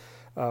be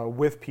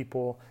with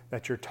people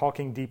that you're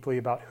talking deeply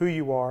about who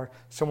you are.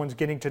 Someone's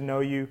getting to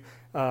know you.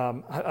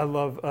 I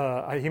love,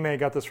 he may have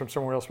got this from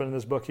somewhere else, but in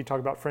this book he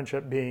talked about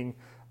friendship being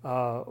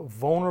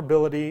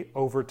vulnerability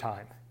over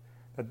time.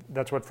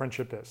 That's what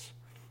friendship is.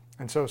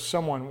 And so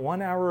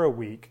 1 hour a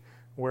week,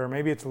 where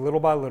maybe it's little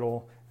by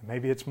little, and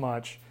maybe it's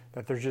much,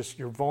 that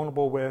you're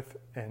vulnerable with,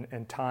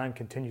 and time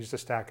continues to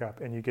stack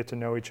up, and you get to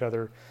know each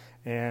other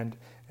and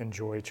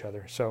enjoy each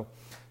other. So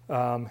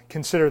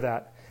consider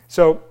that.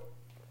 So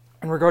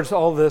in regards to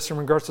all this, in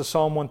regards to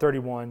Psalm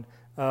 131,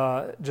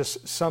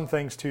 just some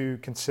things to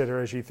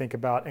consider as you think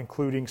about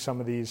including some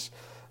of these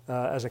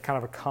as a kind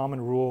of a common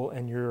rule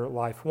in your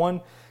life. One,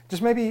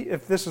 just maybe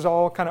if this is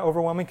all kind of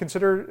overwhelming,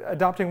 consider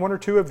adopting 1 or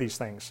 2 of these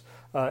things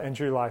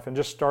into your life and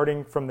just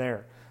starting from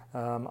there.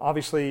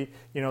 Obviously,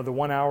 the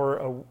 1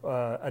 hour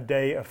a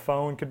day of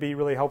phone could be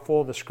really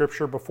helpful. The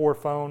scripture before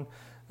phone,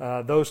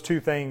 those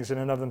 2 things in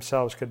and of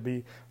themselves could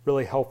be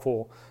really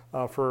helpful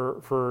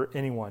for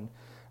anyone.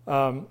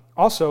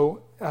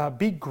 Also,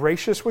 be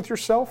gracious with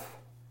yourself.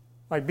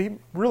 Like, be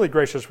really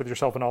gracious with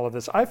yourself in all of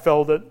this. I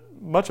felt that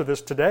much of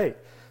this today.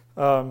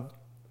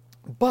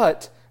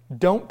 But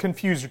don't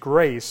confuse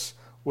grace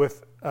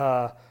with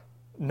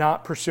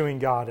not pursuing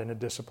God in a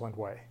disciplined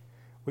way.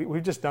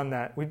 We've just done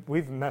that.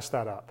 We've messed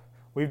that up.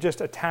 We've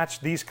just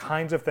attached these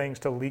kinds of things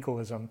to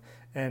legalism,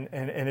 and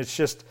it's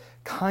just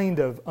kind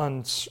of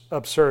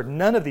absurd.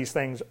 None of these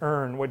things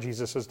earn what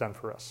Jesus has done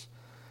for us.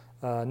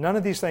 None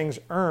of these things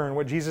earn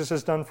what Jesus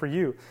has done for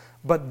you.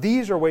 But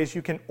these are ways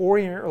you can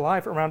orient your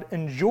life around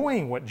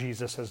enjoying what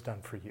Jesus has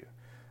done for you,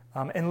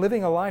 and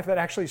living a life that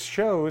actually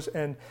shows.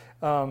 And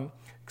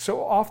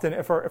so often,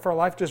 if our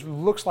life just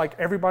looks like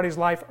everybody's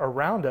life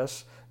around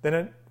us,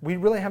 then we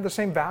really have the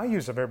same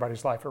values of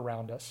everybody's life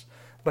around us.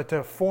 But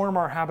to form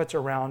our habits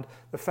around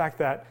the fact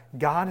that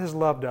God has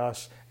loved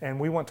us and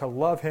we want to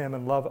love Him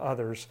and love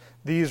others,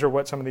 these are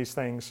what some of these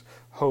things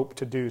hope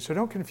to do. So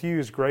don't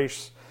confuse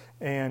grace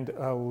and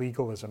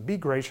legalism. Be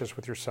gracious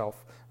with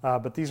yourself,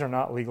 but these are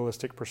not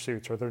legalistic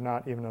pursuits, or they're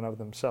not even in of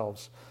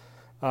themselves.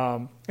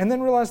 And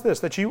then realize this,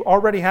 that you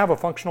already have a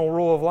functional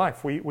rule of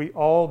life. We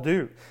all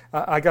do.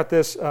 I got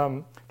this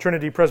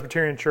Trinity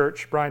Presbyterian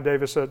Church, Brian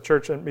Davis, a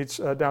church that meets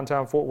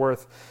downtown Fort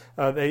Worth.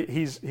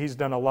 He's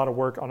done a lot of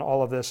work on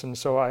all of this, and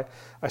so I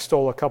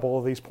stole a couple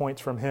of these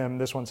points from him.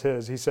 This one's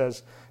his. He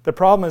says, the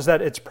problem is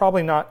that it's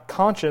probably not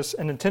conscious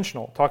and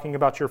intentional, talking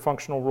about your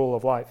functional rule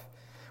of life.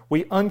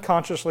 We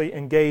unconsciously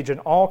engage in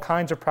all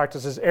kinds of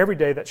practices every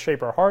day that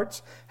shape our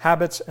hearts,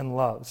 habits, and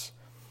loves.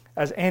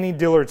 As Annie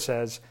Dillard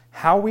says,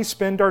 how we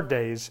spend our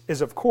days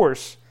is, of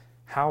course,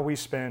 how we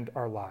spend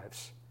our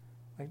lives.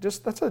 It's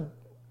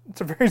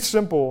a very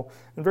simple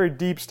and very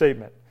deep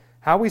statement.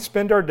 How we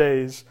spend our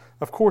days,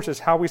 of course, is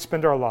how we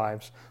spend our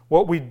lives.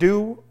 What we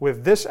do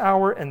with this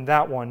hour and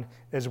that one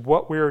is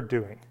what we are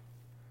doing.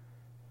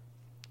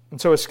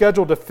 And so a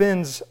schedule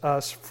defends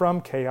us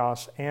from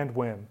chaos and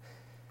whim.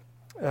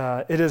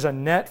 It is a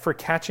net for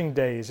catching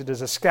days. It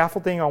is a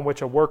scaffolding on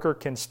which a worker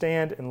can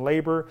stand and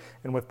labor,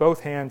 and with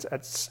both hands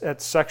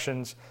at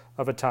sections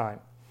of a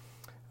time.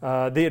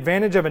 The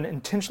advantage of an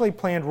intentionally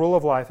planned rule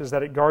of life is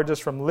that it guards us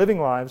from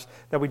living lives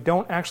that we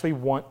don't actually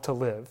want to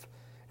live.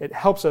 It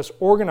helps us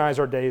organize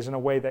our days in a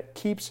way that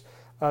keeps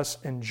us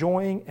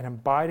enjoying and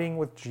abiding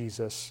with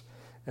Jesus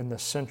in the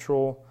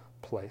central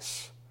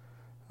place.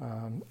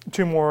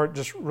 2 more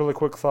just really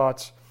quick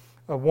thoughts.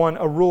 One,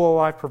 a rule of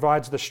life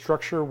provides the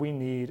structure we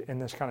need in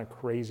this kind of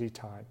crazy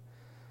time.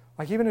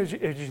 Like, even as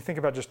you think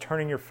about just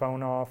turning your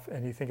phone off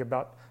and you think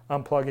about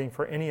unplugging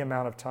for any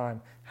amount of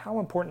time, how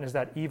important is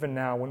that even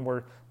now when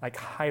we're like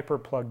hyper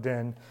plugged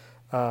in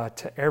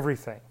to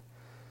everything?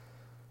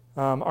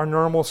 Our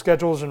normal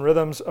schedules and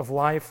rhythms of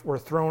life were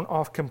thrown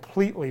off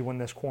completely when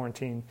this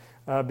quarantine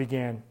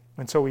began.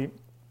 And so we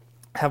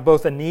have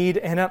both a need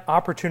and an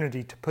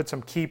opportunity to put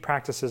some key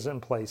practices in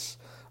place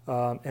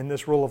and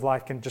this rule of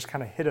life can just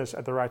kind of hit us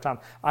at the right time.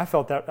 I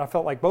felt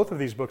like both of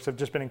these books have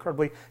just been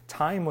incredibly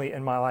timely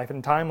in my life,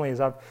 and timely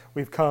as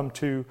we've come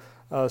to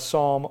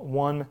Psalm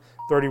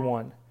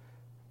 131.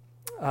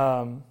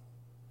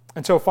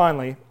 And so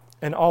finally,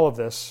 in all of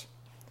this,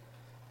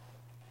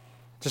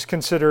 just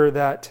consider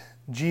that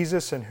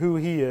Jesus and who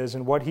He is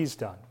and what He's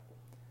done.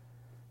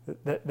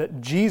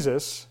 That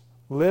Jesus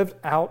lived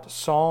out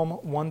Psalm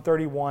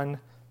 131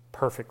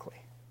 perfectly.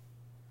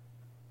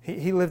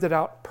 He lived it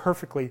out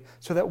perfectly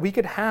so that we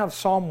could have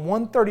Psalm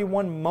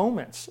 131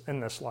 moments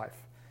in this life.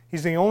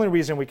 He's the only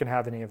reason we can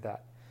have any of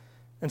that.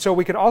 And so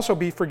we could also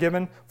be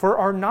forgiven for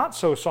our not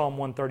so Psalm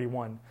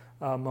 131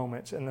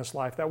 moments in this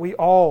life that we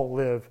all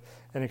live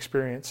and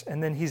experience.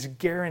 And then He's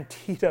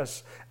guaranteed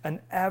us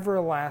an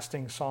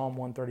everlasting Psalm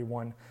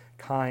 131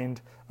 kind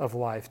of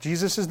life.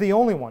 Jesus is the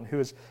only one who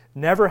has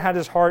never had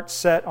His heart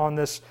set on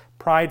this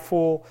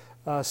prideful,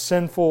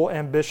 sinful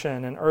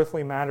ambition and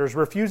earthly matters,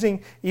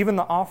 refusing even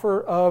the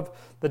offer of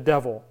the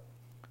devil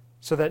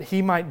so that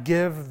He might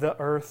give the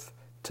earth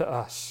to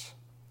us.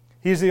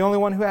 He's the only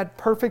one who had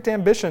perfect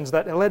ambitions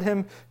that led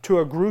Him to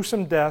a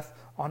gruesome death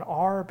on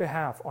our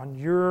behalf, on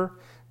your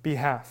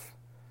behalf.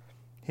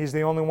 He's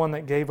the only one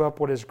that gave up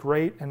what is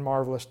great and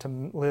marvelous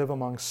to live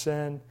among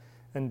sin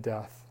and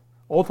death,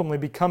 ultimately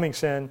becoming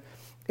sin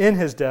in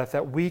His death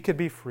that we could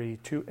be free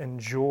to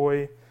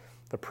enjoy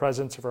the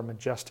presence of our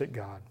majestic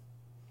God.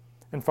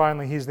 And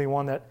finally, He's the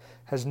one that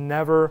has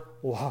never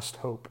lost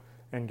hope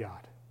in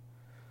God,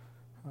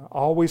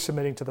 always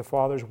submitting to the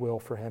Father's will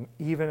for him,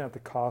 even at the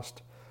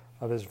cost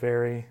of His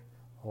very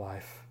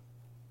life.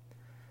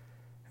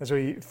 As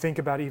we think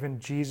about even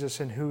Jesus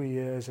and who He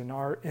is and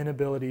our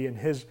inability and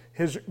His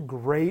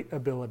great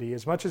ability,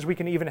 as much as we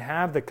can even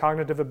have the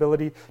cognitive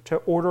ability to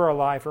order our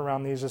life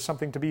around these as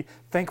something to be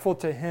thankful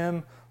to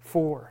Him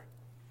for.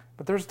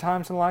 But there's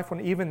times in life when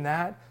even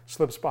that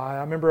slips by. I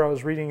remember I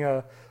was reading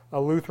a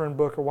Lutheran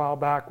book a while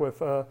back with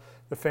the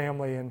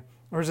family, and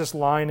there was this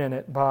line in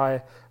it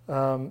by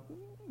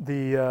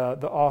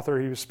the author.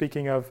 He was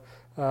speaking of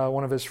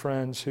one of his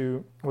friends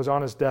who was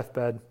on his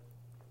deathbed,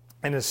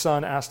 and his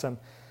son asked him,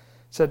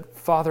 said,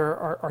 "Father,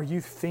 are you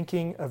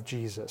thinking of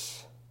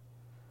Jesus?"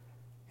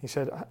 He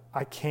said,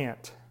 I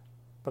can't,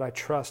 but I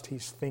trust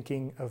He's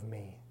thinking of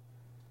me.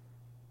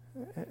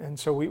 And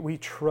so we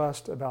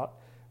trust about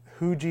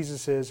who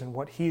Jesus is and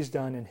what He's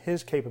done in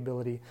His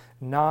capability,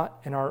 not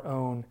in our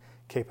own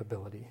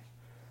capability.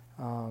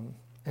 And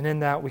in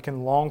that we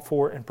can long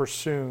for and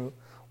pursue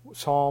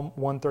Psalm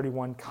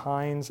 131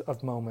 kinds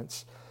of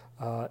moments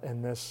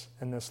in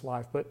this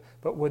life. But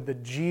would the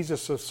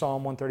Jesus of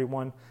Psalm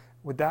 131,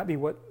 would that be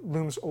what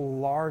looms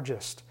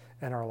largest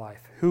in our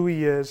life? Who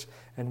He is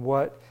and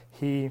what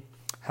He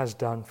has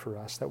done for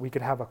us, that we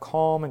could have a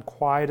calm and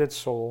quieted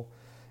soul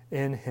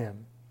in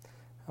Him.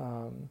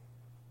 And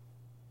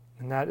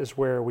that is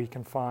where we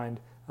can find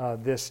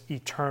this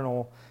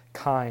eternal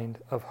kind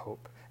of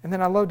hope. And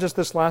then I love just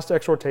this last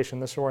exhortation.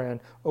 This is where I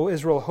end. O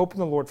Israel, hope in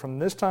the Lord from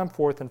this time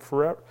forth and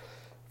forever,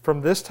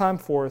 from this time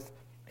forth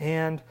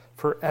and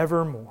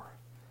forevermore.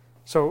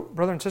 So,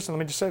 brother and sister, let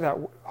me just say that.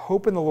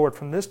 Hope in the Lord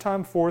from this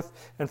time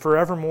forth and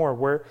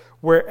forevermore.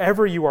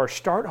 Wherever you are,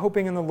 start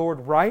hoping in the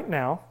Lord right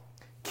now.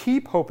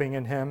 Keep hoping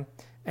in Him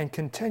and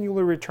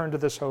continually return to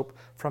this hope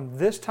from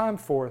this time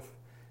forth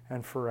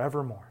and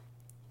forevermore.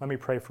 Let me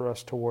pray for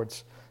us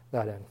towards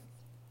that end.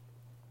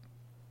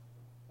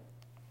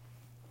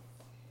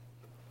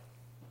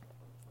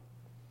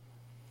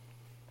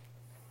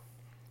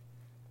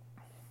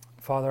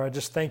 Father, I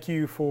just thank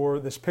You for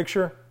this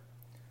picture.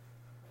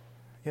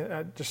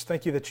 I just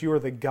thank You that You are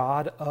the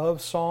God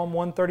of Psalm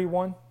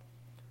 131.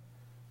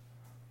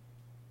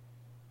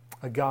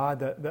 A God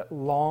that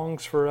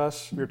longs for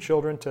us, Your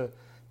children,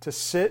 to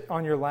sit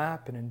on Your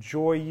lap and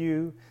enjoy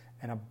You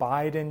and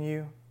abide in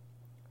You.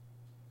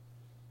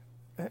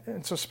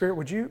 And so, Spirit,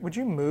 would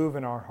you move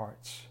in our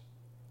hearts?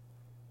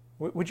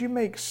 Would You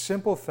make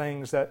simple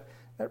things that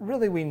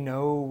really we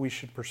know we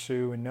should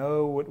pursue and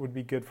know what would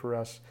be good for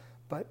us,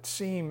 but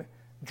seem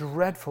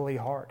dreadfully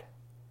hard?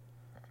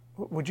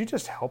 Would You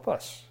just help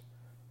us?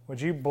 Would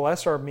You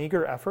bless our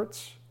meager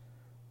efforts?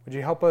 Would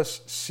You help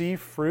us see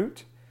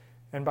fruit?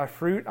 And by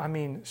fruit, I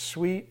mean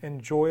sweet,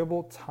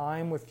 enjoyable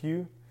time with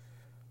You,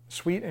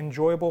 sweet,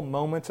 enjoyable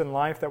moments in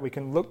life that we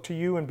can look to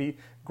You and be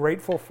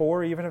grateful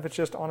for, even if it's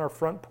just on our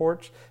front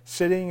porch,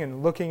 sitting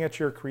and looking at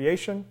Your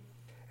creation,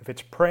 if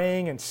it's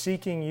praying and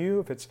seeking You,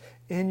 if it's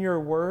in Your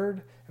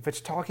Word, if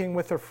it's talking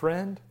with a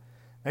friend,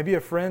 maybe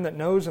a friend that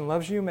knows and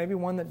loves You, maybe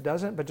one that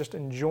doesn't, but just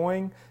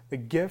enjoying the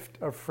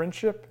gift of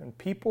friendship and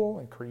people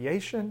and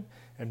creation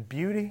and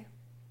beauty.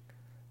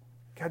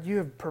 God, You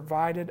have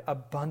provided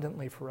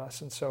abundantly for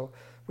us. And so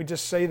we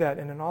just say that,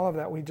 and in all of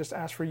that, we just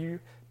ask for You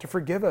to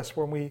forgive us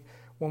when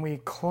we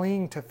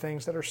cling to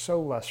things that are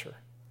so lesser.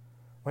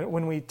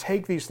 When we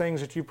take these things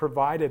that You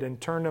provided and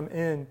turn them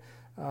in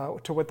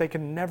to what they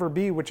can never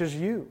be, which is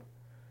You.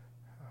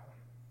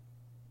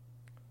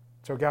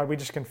 So God, we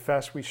just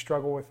confess we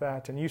struggle with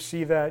that, and You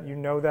see that, You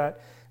know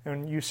that,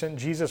 And you sent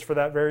Jesus for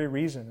that very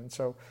reason. And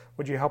so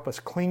would you help us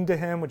cling to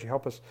him? Would you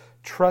help us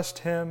trust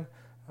him?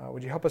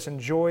 Would you help us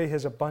enjoy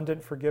his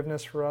abundant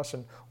forgiveness for us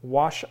and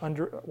wash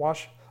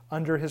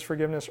under his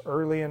forgiveness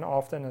early and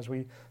often as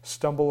we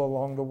stumble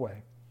along the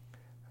way?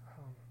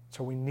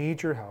 So we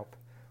need your help.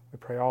 We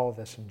pray all of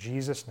this in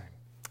Jesus' name.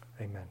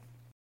 Amen.